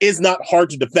Ed is not hard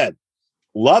to defend.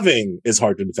 Loving is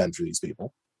hard to defend for these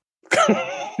people.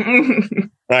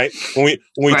 Right? When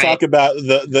we talk about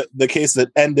the case that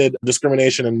ended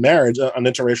discrimination in marriage, on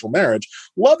interracial marriage,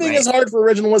 Loving is hard for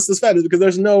originalists to defend because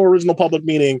there's no original public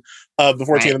meaning of the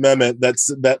 14th Amendment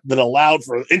that allowed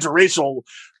for interracial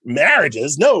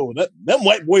marriages. No, them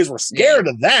white boys were scared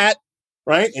of that,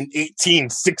 right? In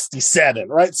 1867,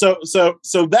 right? So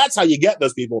that's how you get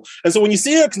those people. And so when you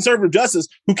see a conservative justice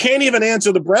who can't even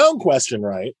answer the Brown question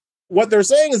right, what they're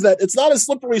saying is that it's not a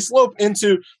slippery slope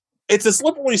into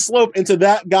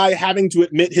that guy having to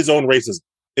admit his own racism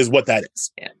is what that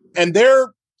is. Yeah. And they're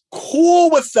cool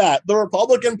with that. The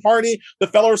Republican Party, the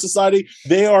Federalist Society,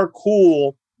 they are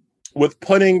cool with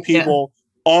putting people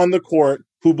on the court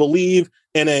who believe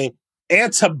in a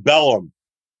antebellum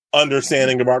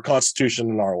understanding of our Constitution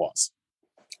and our laws.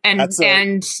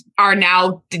 And are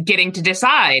now getting to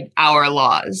decide our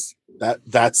laws.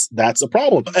 That's a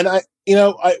problem. And I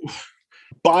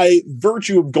by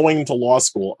virtue of going into law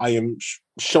school, I am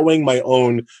showing my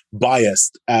own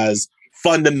bias as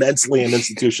fundamentally an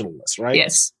institutionalist, right?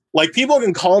 Yes. Like people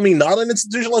can call me not an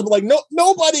institutionalist, but like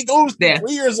nobody goes through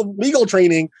 3 years of legal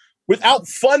training without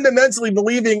fundamentally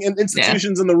believing in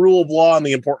institutions and the rule of law and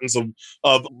the importance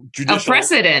of judicial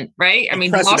precedent, right? I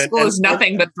mean, law school is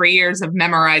nothing but 3 years of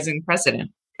memorizing precedent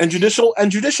and judicial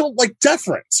like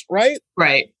deference, right?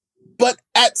 Right. But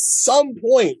at some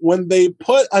point, when they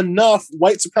put enough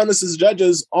white supremacist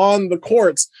judges on the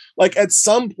courts, like at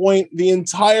some point, the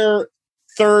entire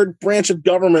third branch of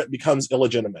government becomes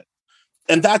illegitimate.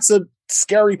 And that's a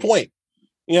scary point.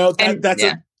 That's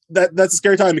a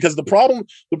scary time because the problem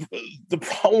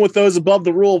with those above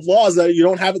the rule of law is that you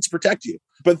don't have it to protect you.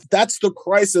 But that's the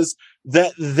crisis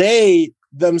that they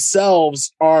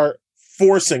themselves are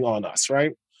forcing on us,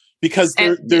 right? Because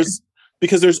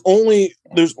there's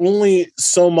only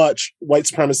so much white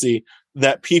supremacy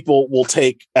that people will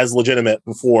take as legitimate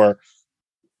before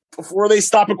they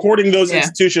stop according those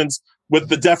institutions with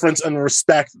the deference and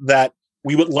respect that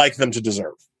we would like them to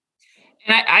deserve.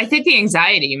 And I think the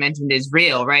anxiety you mentioned is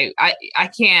real, right? I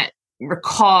can't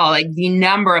recall like the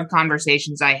number of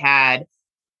conversations I had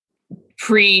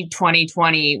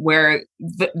pre-2020 where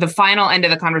the final end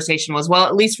of the conversation was, well,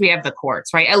 at least we have the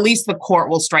courts, right? At least the court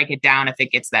will strike it down if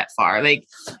it gets that far. Like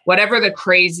whatever the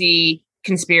crazy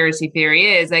conspiracy theory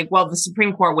is, like, well, the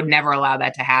Supreme Court would never allow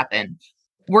that to happen.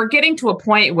 We're getting to a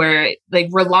point where like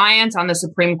reliance on the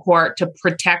Supreme Court to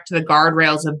protect the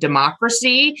guardrails of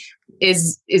democracy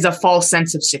is a false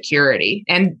sense of security.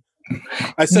 And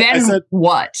I said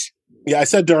what? Yeah, I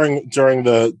said during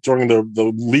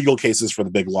the legal cases for the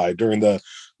big lie, during the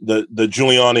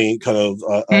Giuliani kind of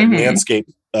landscape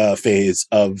phase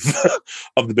of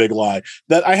the big lie,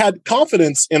 that I had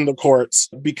confidence in the courts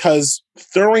because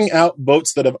throwing out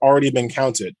votes that have already been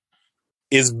counted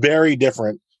is very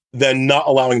different than not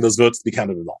allowing those votes to be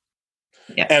counted at all.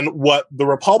 Yeah. And what the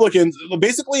Republicans,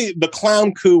 basically the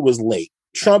clown coup was late.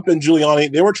 Trump and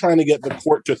Giuliani, they were trying to get the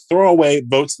court to throw away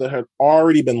votes that had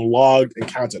already been logged and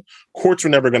counted. Courts were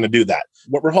never going to do that.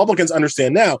 What Republicans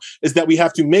understand now is that we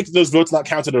have to make those votes not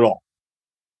counted at all.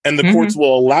 And the courts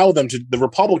will allow them to, the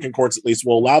Republican courts at least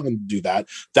will allow them to do that.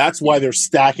 That's why they're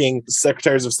stacking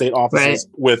secretaries of state offices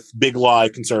with big lie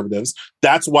conservatives.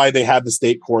 That's why they have the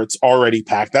state courts already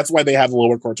packed. That's why they have the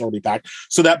lower courts already packed.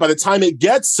 So that by the time it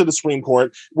gets to the Supreme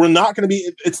Court, we're not going to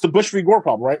be, it's the Bush v. Gore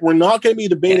problem, right? We're not going to be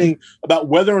debating about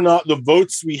whether or not the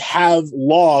votes we have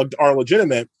logged are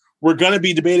legitimate. We're going to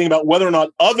be debating about whether or not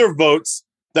other votes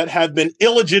that have been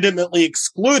illegitimately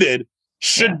excluded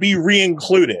should be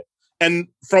re-included. And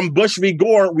from Bush v.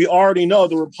 Gore, we already know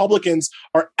the Republicans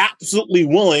are absolutely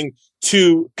willing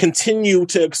to continue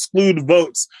to exclude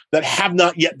votes that have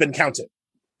not yet been counted.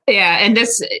 Yeah. And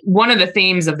this, one of the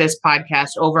themes of this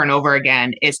podcast over and over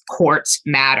again is courts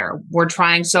matter. We're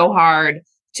trying so hard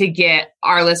to get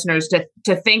our listeners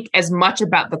to think as much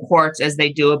about the courts as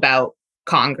they do about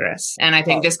Congress. And I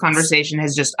think this conversation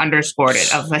has just underscored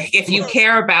it of like, if you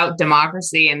care about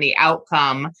democracy and the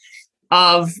outcome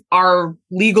of our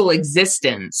legal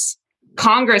existence,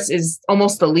 Congress is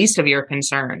almost the least of your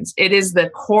concerns. It is the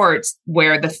courts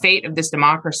where the fate of this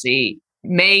democracy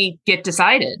may get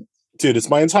decided. Dude, it's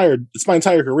my entire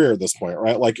career at this point,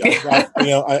 right? Like,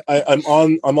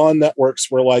 I'm on networks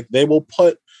where like they will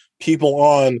put people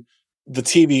on the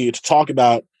TV to talk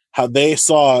about how they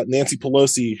saw Nancy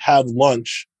Pelosi have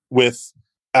lunch with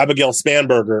Abigail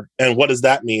Spanberger and what does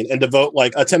that mean, and devote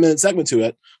like a 10-minute segment to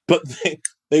it, but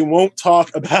they won't talk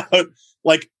about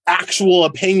like actual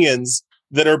opinions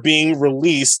that are being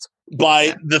released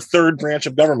by the third branch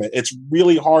of government. It's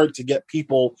really hard to get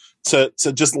people to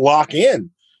just lock in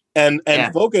and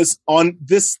focus on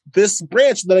this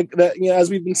branch that as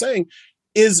we've been saying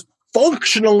is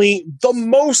functionally the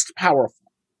most powerful.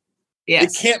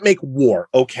 Yes. It can't make war.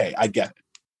 Okay, I get it.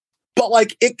 But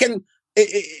like it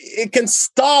can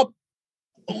stop.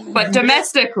 But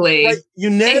domestically, right,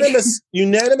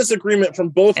 unanimous agreement from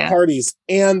both parties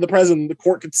and the president, the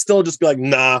court could still just be like,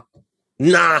 nah,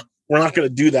 we're not going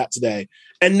to do that today.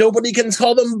 And nobody can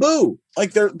tell them boo.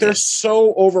 Like they're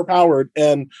so overpowered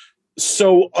and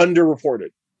so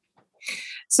underreported.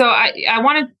 So I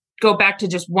want to go back to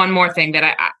just one more thing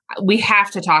that we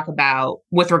have to talk about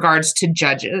with regards to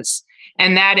judges.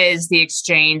 And that is the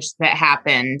exchange that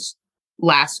happened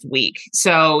last week.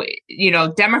 So,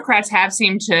 Democrats have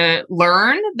seemed to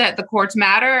learn that the courts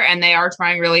matter, and they are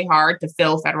trying really hard to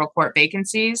fill federal court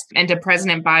vacancies. And to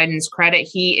President Biden's credit,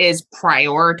 he is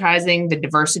prioritizing the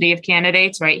diversity of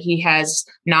candidates, right? He has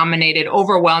nominated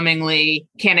overwhelmingly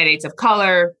candidates of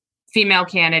color, female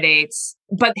candidates,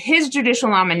 but his judicial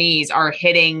nominees are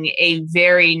hitting a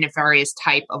very nefarious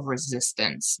type of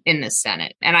resistance in the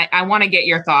Senate. And I want to get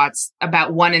your thoughts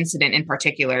about one incident in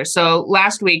particular. So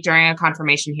last week during a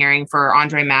confirmation hearing for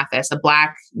Andre Mathis, a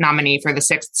Black nominee for the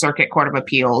Sixth Circuit Court of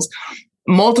Appeals,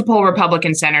 multiple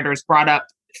Republican senators brought up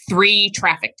 3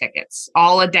 traffic tickets,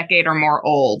 all a decade or more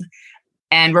old.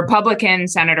 And Republican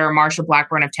Senator Marsha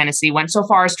Blackburn of Tennessee went so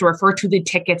far as to refer to the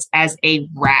tickets as a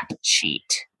rap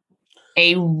sheet.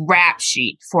 A rap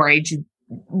sheet for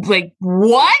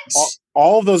what?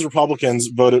 All of those Republicans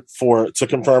voted to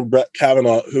confirm Brett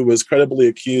Kavanaugh, who was credibly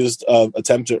accused of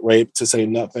attempted rape, to say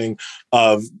nothing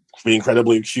of being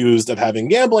credibly accused of having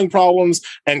gambling problems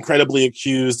and credibly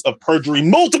accused of perjury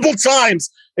multiple times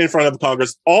in front of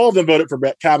Congress. All of them voted for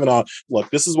Brett Kavanaugh. Look,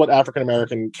 this is what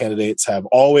African-American candidates have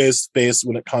always faced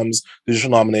when it comes to judicial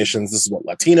nominations. This is what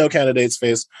Latino candidates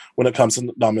face when it comes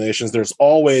to nominations. There's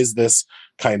always this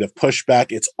kind of pushback.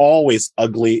 It's always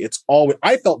ugly.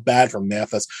 I felt bad for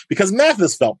Mathis because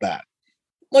Mathis felt bad.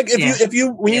 Like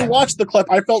when you watch the clip,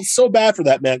 I felt so bad for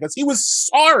that man because he was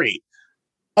sorry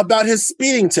about his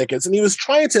speeding tickets and he was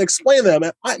trying to explain them.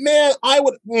 And I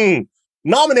would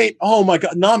nominate. Oh my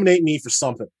God, nominate me for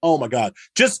something. Oh my God,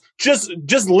 just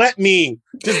let me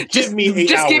give me 8 hours.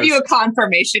 Just give you a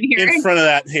confirmation hearing in front of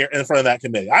that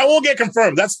committee. I won't get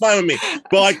confirmed. That's fine with me.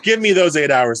 But like, give me those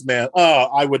 8 hours, man. Oh,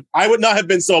 I would not have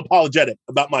been so apologetic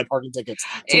about my parking tickets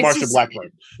to Marsha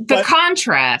Blackburn. The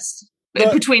contrast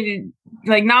between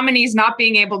like nominees not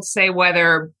being able to say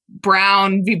whether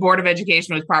Brown v. Board of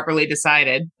Education was properly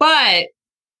decided, but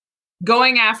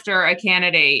going after a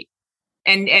candidate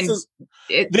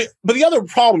but the other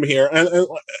problem here, and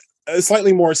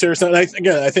slightly more serious, and I think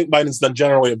Biden's done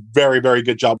generally a very, very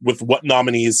good job with what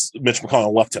nominees Mitch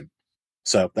McConnell left him.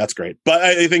 So that's great. But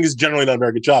I think he's generally done a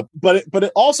very good job. But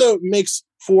it also makes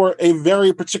for a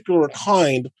very particular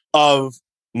kind of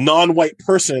non-white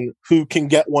person who can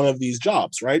get one of these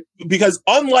jobs, right? Because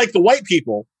unlike the white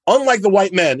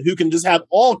men who can just have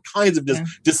all kinds of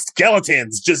just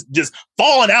skeletons just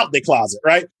falling out the closet,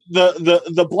 right?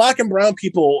 The Black and brown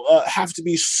people have to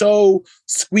be so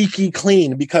squeaky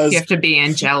clean because you have to be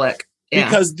angelic. Yeah.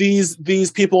 Because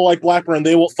these people like Blackburn,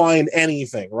 they will find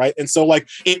anything, right? And so like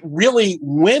it really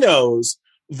winnows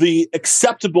the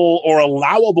acceptable or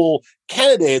allowable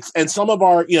candidates, and some of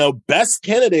our best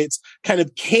candidates kind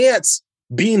of can't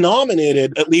be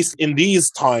nominated, at least in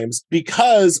these times,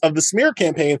 because of the smear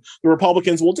campaign the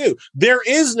Republicans will do. There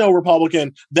is no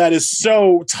Republican that is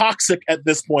so toxic at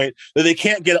this point that they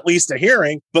can't get at least a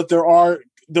hearing, but there are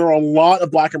a lot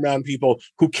of Black and brown people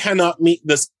who cannot meet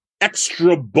this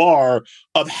extra bar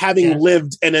of having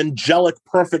lived an angelic,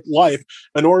 perfect life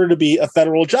in order to be a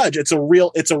federal judge. It's a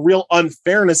real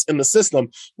unfairness in the system.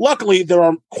 Luckily, there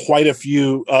are quite a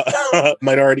few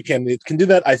minority candidates can do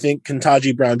that. I think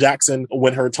Ketanji Brown Jackson,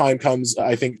 when her time comes,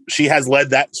 I think she has led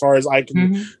that, as far as I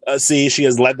can see. She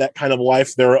has led that kind of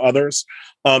life. There are others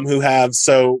who have.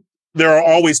 So there are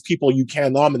always people you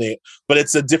can nominate, but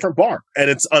it's a different bar and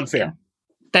it's unfair.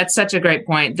 That's such a great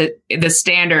point. The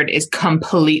standard is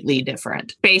completely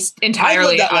different, based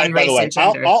entirely on race and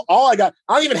gender. All I don't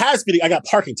even have speeding. I got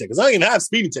parking tickets. I don't even have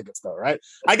speeding tickets, though, right?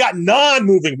 I got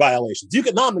non-moving violations. You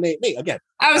could nominate me again.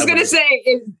 I was going to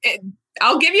say,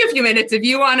 I'll give you a few minutes if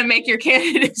you want to make your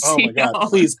candidacy. Oh my God!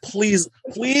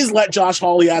 Please let Josh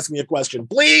Hawley ask me a question.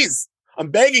 Please, I'm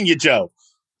begging you, Joe.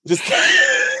 Just.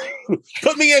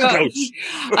 Put me in, Coach.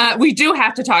 We do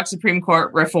have to talk Supreme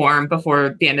Court reform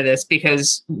before the end of this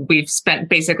because we've spent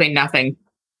basically nothing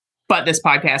but this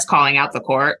podcast calling out the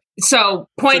court. So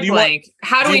point blank,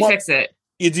 how do we fix it?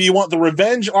 Do you want the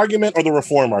revenge argument or the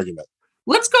reform argument?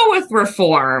 Let's go with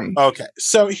reform. Okay.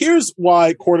 So here's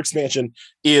why court expansion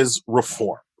is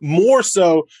reform, more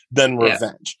so than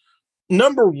revenge.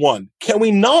 Number one, can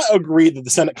we not agree that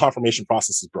the Senate confirmation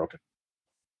process is broken?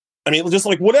 I mean, just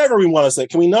like whatever we want to say,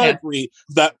 can we not agree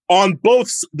that on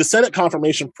both the Senate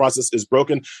confirmation process is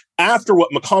broken after what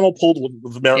McConnell pulled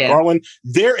with Merrick Garland?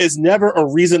 There is never a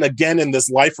reason again in this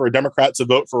life for a Democrat to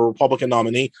vote for a Republican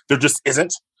nominee. There just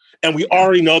isn't. And we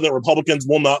already know that Republicans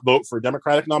will not vote for a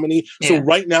Democratic nominee. So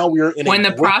right now we are in when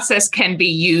the process can be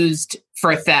used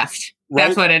for theft. Right?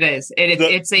 That's what it is.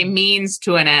 It's a means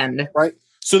to an end. Right.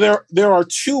 So there are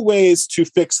two ways to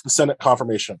fix the Senate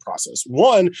confirmation process.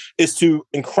 One is to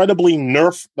incredibly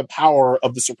nerf the power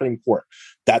of the Supreme Court.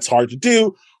 That's hard to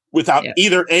do without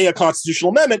either a constitutional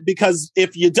amendment, because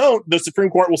if you don't, the Supreme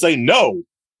Court will say no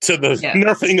to the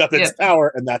nerfing of its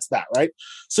power, and that's that, right?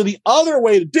 So the other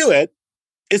way to do it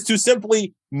is to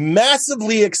simply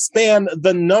massively expand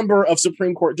the number of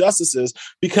Supreme Court justices,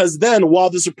 because then while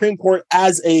the Supreme Court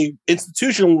as a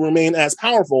institution will remain as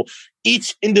powerful,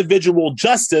 each individual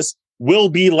justice will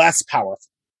be less powerful.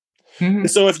 Mm-hmm.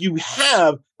 So if you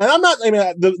have, and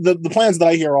the plans that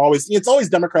I hear are it's always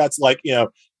Democrats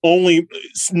only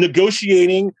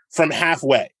negotiating from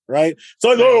halfway, right?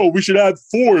 So we should have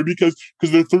 4 because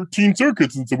there are 13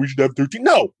 circuits, and so we should have 13.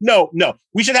 No.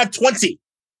 We should have 20.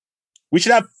 We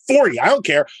should have 40. I don't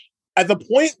care. At the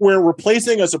point where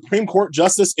replacing a Supreme Court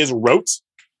justice is rote,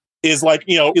 is like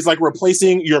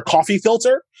replacing your coffee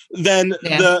filter, then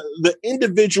the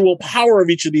individual power of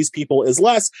each of these people is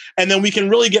less. And then we can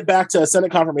really get back to a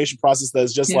Senate confirmation process that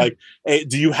is just hey,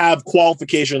 do you have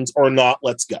qualifications or not?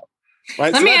 Let's go.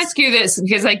 Right? Let me ask you this,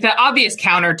 because the obvious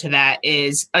counter to that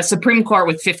is a Supreme Court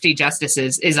with 50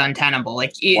 justices is untenable.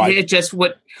 It just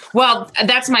would. Well,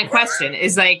 that's my question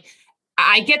is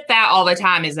I get that all the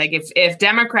time is if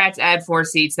Democrats add 4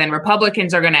 seats, then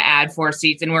Republicans are going to add 4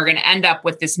 seats, and we're going to end up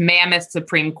with this mammoth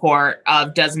Supreme Court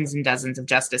of dozens and dozens of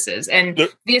justices. And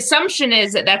the assumption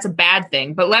is that that's a bad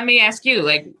thing. But let me ask you,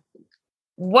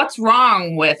 what's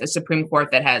wrong with a Supreme Court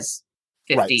that has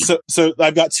 50? Right. So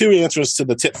I've got 2 answers to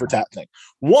the tit for tat thing.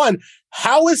 One,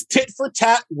 how is tit for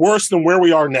tat worse than where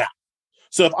we are now?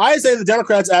 So if I say the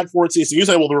Democrats add 4 seats, and you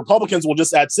say, well, the Republicans will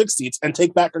just add 6 seats and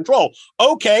take back control.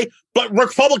 Okay, but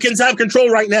Republicans have control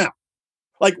right now.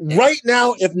 Right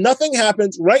now, if nothing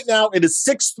happens, right now it is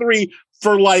 6-3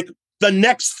 for the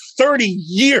next 30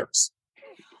 years.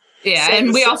 Yeah, so,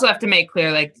 and we also have to make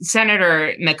clear,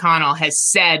 Senator McConnell has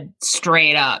said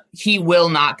straight up, he will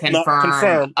not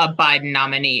confirm a Biden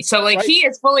nominee. So he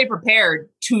is fully prepared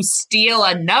to steal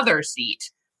another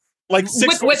seat.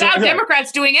 Without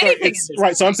Democrats doing anything.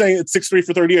 Right. So I'm saying it's 6-3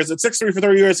 for 30 years. It's 6-3 for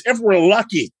 30 years if we're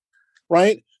lucky.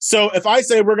 Right. So if I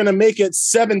say we're going to make it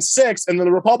 7-6 and then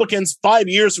the Republicans 5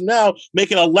 years from now make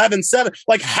it 11-7,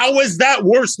 how is that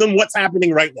worse than what's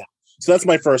happening right now? So that's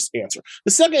my first answer.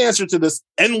 The second answer to this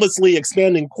endlessly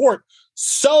expanding court.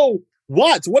 So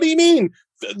what? What do you mean?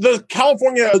 The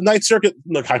California Ninth Circuit,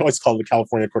 look, I always call it the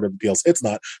California Court of Appeals. It's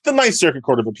not the Ninth Circuit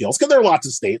Court of Appeals, because there are lots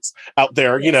of states out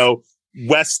there,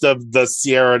 west of the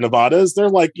Sierra Nevadas. They're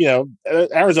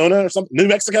Arizona or something, New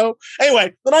Mexico.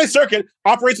 Anyway, the Ninth Circuit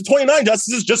operates with 29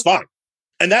 justices just fine.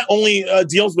 And that only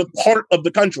deals with part of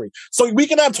the country. So we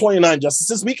can have 29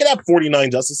 justices. We can have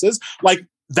 49 justices.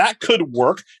 That could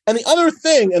work. And the other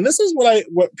thing, and this is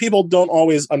what people don't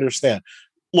always understand.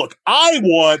 Look, I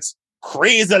want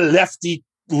crazy lefty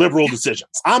liberal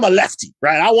decisions. I'm a lefty,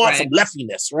 right? I want some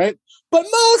leftiness, right? But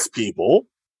most people,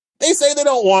 they say they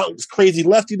don't want crazy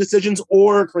lefty decisions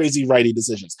or crazy righty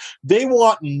decisions. They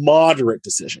want moderate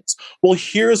decisions. Well,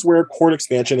 here's where court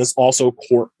expansion is also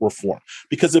court reform.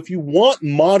 Because if you want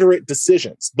moderate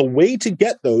decisions, the way to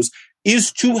get those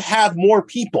is to have more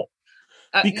people.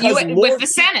 With the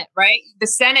Senate, right? The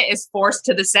Senate is forced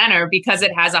to the center because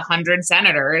it has 100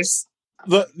 senators.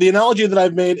 The analogy that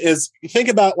I've made is think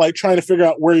about trying to figure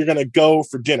out where you're going to go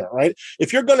for dinner, right?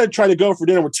 If you're going to try to go for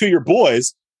dinner with 2 of your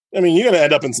boys, you're going to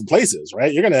end up in some places,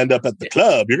 right? You're going to end up at the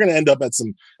club. You're going to end up at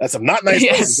some not nice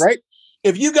places, right?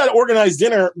 If you got to organize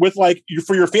dinner with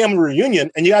for your family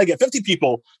reunion and you got to get 50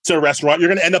 people to a restaurant, you're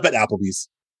going to end up at Applebee's.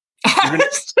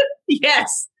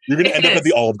 Yes. You're going to end up at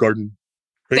the Olive Garden.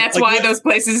 Right? That's why those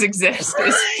places exist,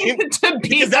 is to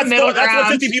be the middle ground. That's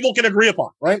what 50 people can agree upon,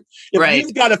 right? If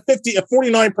you've got a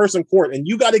 49-person court and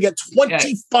you got to get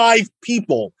 25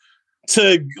 people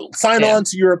to sign on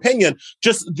to your opinion,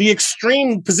 just the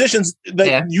extreme positions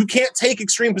that you can't take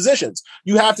extreme positions.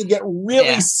 You have to get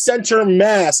really center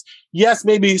mass. Yes,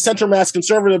 maybe center mass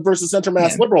conservative versus center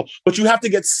mass liberal, but you have to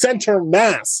get center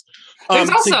mass.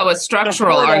 There's also a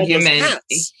structural argument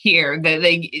here that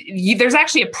there's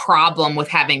actually a problem with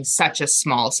having such a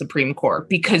small Supreme Court,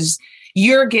 because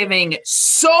you're giving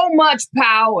so much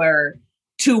power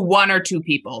to one or two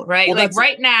people, right? Well,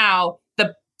 right now,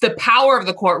 the power of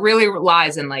the court really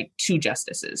lies in two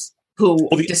justices who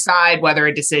decide whether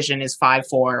a decision is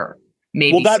 5-4.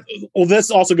 Maybe.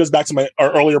 This also goes back to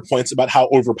our earlier points about how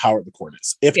overpowered the court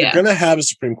is. If you're going to have a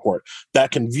Supreme Court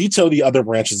that can veto the other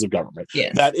branches of government,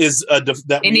 that is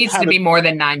it needs to be more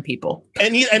than 9 people,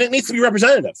 and it needs to be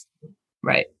representative.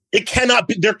 Right. It cannot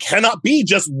be. There cannot be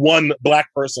just one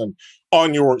Black person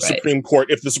on your Supreme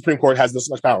Court if the Supreme Court has this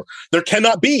much power. There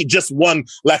cannot be just one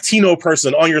Latino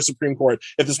person on your Supreme Court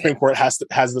if the Supreme Court has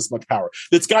this much power.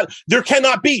 There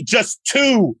cannot be just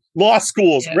 2 law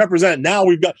schools represented. Now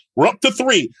we're up to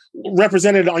 3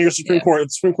 represented on your Supreme Court. The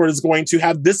Supreme Court is going to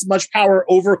have this much power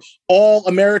over all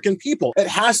American people. It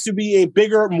has to be a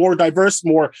bigger, more diverse,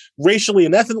 more racially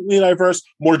and ethnically diverse,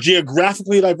 more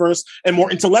geographically diverse, and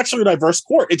more intellectually diverse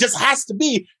court. It just has to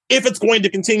be, if it's going to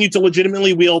continue to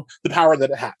legitimately wield the power that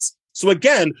it has. So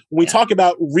again, when we talk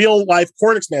about real life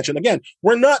court expansion, again,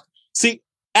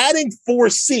 adding 4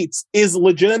 seats is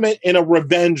legitimate in a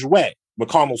revenge way.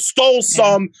 McConnell stole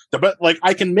some, but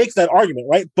I can make that argument,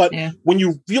 right? But when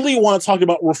you really want to talk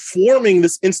about reforming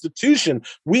this institution,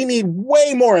 we need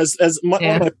way more. One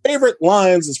of my favorite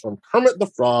lines is from Kermit the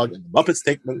Frog in The Muppets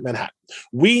Take Manhattan.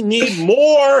 We need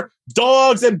more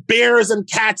dogs and bears and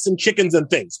cats and chickens and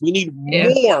things. We need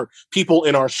more people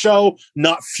in our show,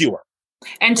 not fewer.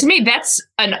 And to me, that's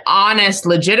an honest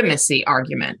legitimacy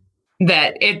argument,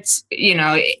 that it's,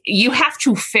 you have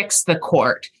to fix the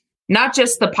court. Not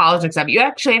just the politics of it. You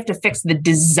actually have to fix the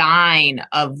design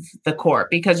of the court,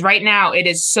 because right now it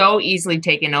is so easily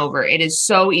taken over. It is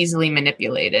so easily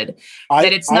manipulated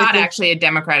that it's not actually a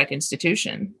democratic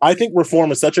institution. I think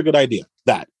reform is such a good idea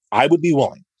that I would be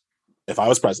willing, if I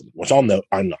was president, which I'll note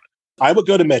I'm not, I would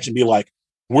go to Mitch and be like,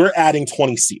 we're adding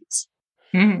 20 seats.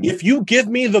 Mm-hmm. If you give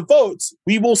me the votes,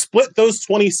 we will split those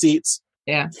 20 seats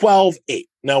 12-8.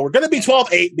 Now we're going to be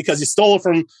 12-8 because you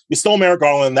stole Merrick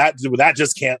Garland. That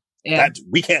just can't.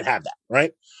 We can't have that,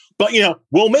 right? But,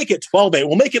 we'll make it 12-8.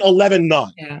 We'll make it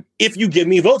 11-9 if you give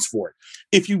me votes for it.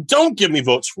 If you don't give me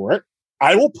votes for it,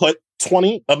 I will put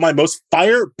 20 of my most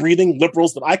fire-breathing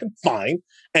liberals that I can find,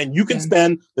 and you can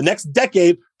spend the next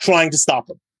decade trying to stop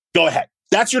them. Go ahead.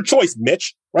 That's your choice,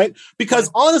 Mitch, right? Because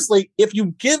honestly, if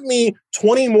you give me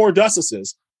 20 more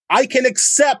justices, I can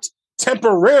accept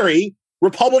temporary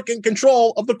Republican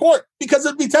control of the court, because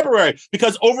it'd be temporary,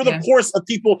 because over the course of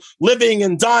people living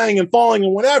and dying and falling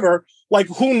and whatever,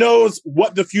 who knows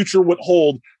what the future would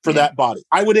hold for that body.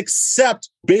 I would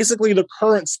accept basically the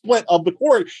current split of the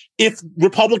court if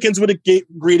Republicans would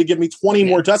agree to give me 20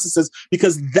 more justices,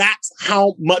 because that's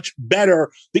how much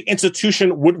better the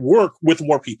institution would work with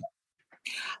more people.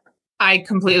 I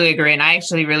completely agree. And I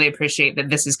actually really appreciate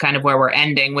that this is kind of where we're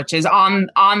ending, which is on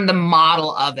the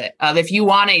model of it. Of if you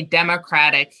want a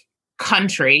democratic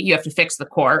country, you have to fix the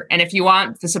court. And if you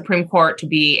want the Supreme Court to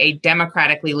be a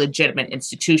democratically legitimate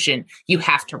institution, you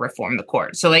have to reform the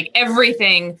court. So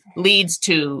everything leads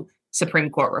to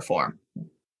Supreme Court reform.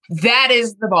 That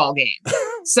is the ball game.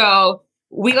 So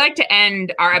we like to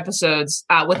end our episodes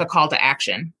with a call to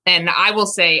action. And I will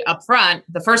say up front,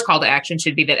 the first call to action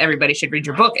should be that everybody should read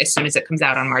your book as soon as it comes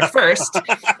out on March 1st.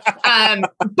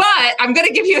 But I'm going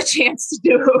to give you a chance to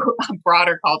do a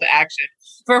broader call to action.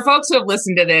 For folks who have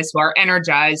listened to this, who are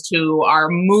energized, who are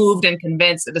moved and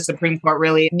convinced that the Supreme Court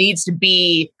really needs to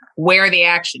be where the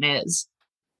action is,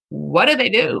 what do they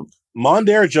do?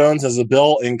 Mondaire Jones has a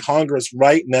bill in Congress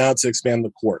right now to expand the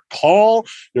court. Call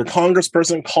your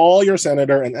congressperson, call your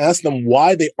senator, and ask them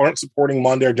why they aren't supporting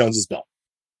Mondaire Jones's bill.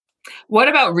 What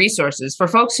about resources for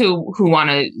folks who want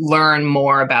to learn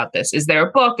more about this? Is there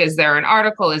a book? Is there an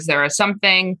article? Is there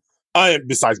something?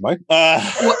 Besides mine.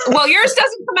 Well, yours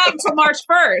doesn't come out until March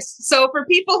 1st. So for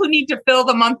people who need to fill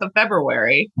the month of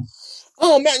February.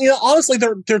 Oh man, honestly,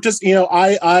 they're just,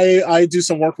 I do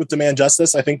some work with Demand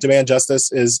Justice. I think Demand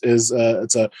Justice is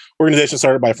it's a organization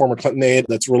started by a former Clinton aide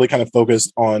that's really kind of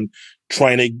focused on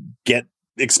trying to get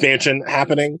expansion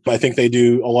happening. I think they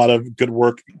do a lot of good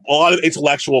work, a lot of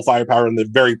intellectual firepower in the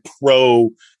very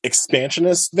pro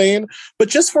expansionist vein. But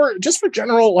just for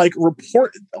general, like,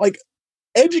 report, like,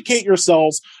 educate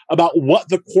yourselves about what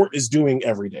the court is doing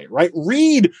every day, right?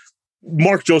 Read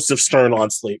Mark Joseph Stern on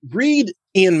Slate, read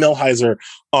Ian Millhiser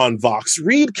on Vox,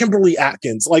 read Kimberly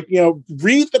Atkins, like,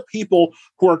 read the people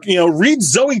who are, read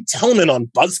Zoe Tillman on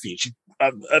BuzzFeed. She's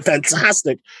a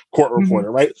fantastic court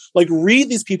reporter, right? Like, read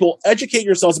these people, educate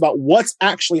yourselves about what's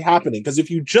actually happening. Because if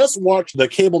you just watch the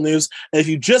cable news and if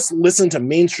you just listen to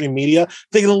mainstream media,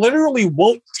 they literally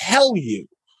won't tell you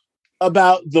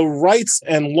about the rights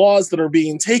and laws that are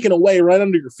being taken away right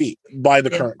under your feet by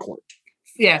the current court.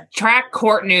 Yeah, track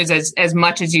court news as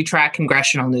much as you track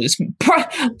congressional news.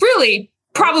 Really,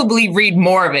 probably read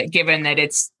more of it, given that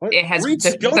it has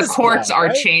the courts blog, are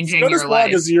right? changing SCOTUS your blog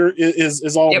life.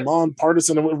 Is all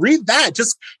nonpartisan. Read that.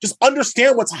 Just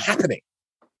understand what's happening.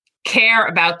 Care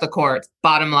about the courts,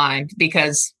 bottom line,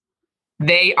 because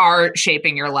they are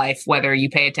shaping your life, whether you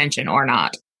pay attention or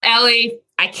not. Ellie,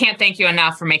 I can't thank you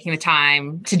enough for making the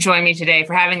time to join me today,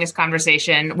 for having this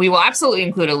conversation. We will absolutely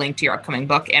include a link to your upcoming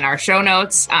book in our show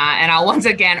notes. And I'll once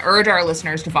again urge our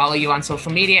listeners to follow you on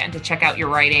social media and to check out your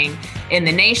writing in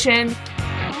The Nation.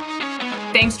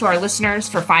 Thanks to our listeners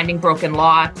for finding Broken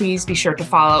Law. Please be sure to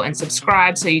follow and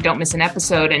subscribe so you don't miss an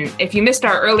episode. And if you missed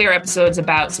our earlier episodes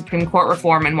about Supreme Court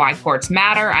reform and why courts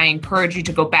matter, I encourage you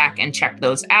to go back and check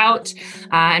those out.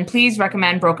 And please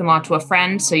recommend Broken Law to a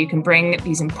friend so you can bring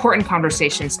these important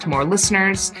conversations to more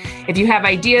listeners. If you have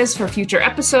ideas for future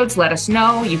episodes, let us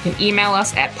know. You can email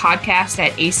us at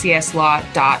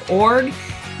podcast@acslaw.org.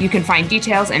 You can find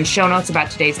details and show notes about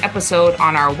today's episode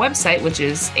on our website, which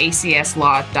is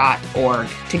acslaw.org.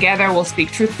 Together, we'll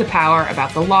speak truth to power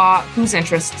about the law, whose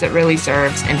interests it really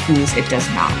serves, and whose it does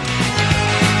not.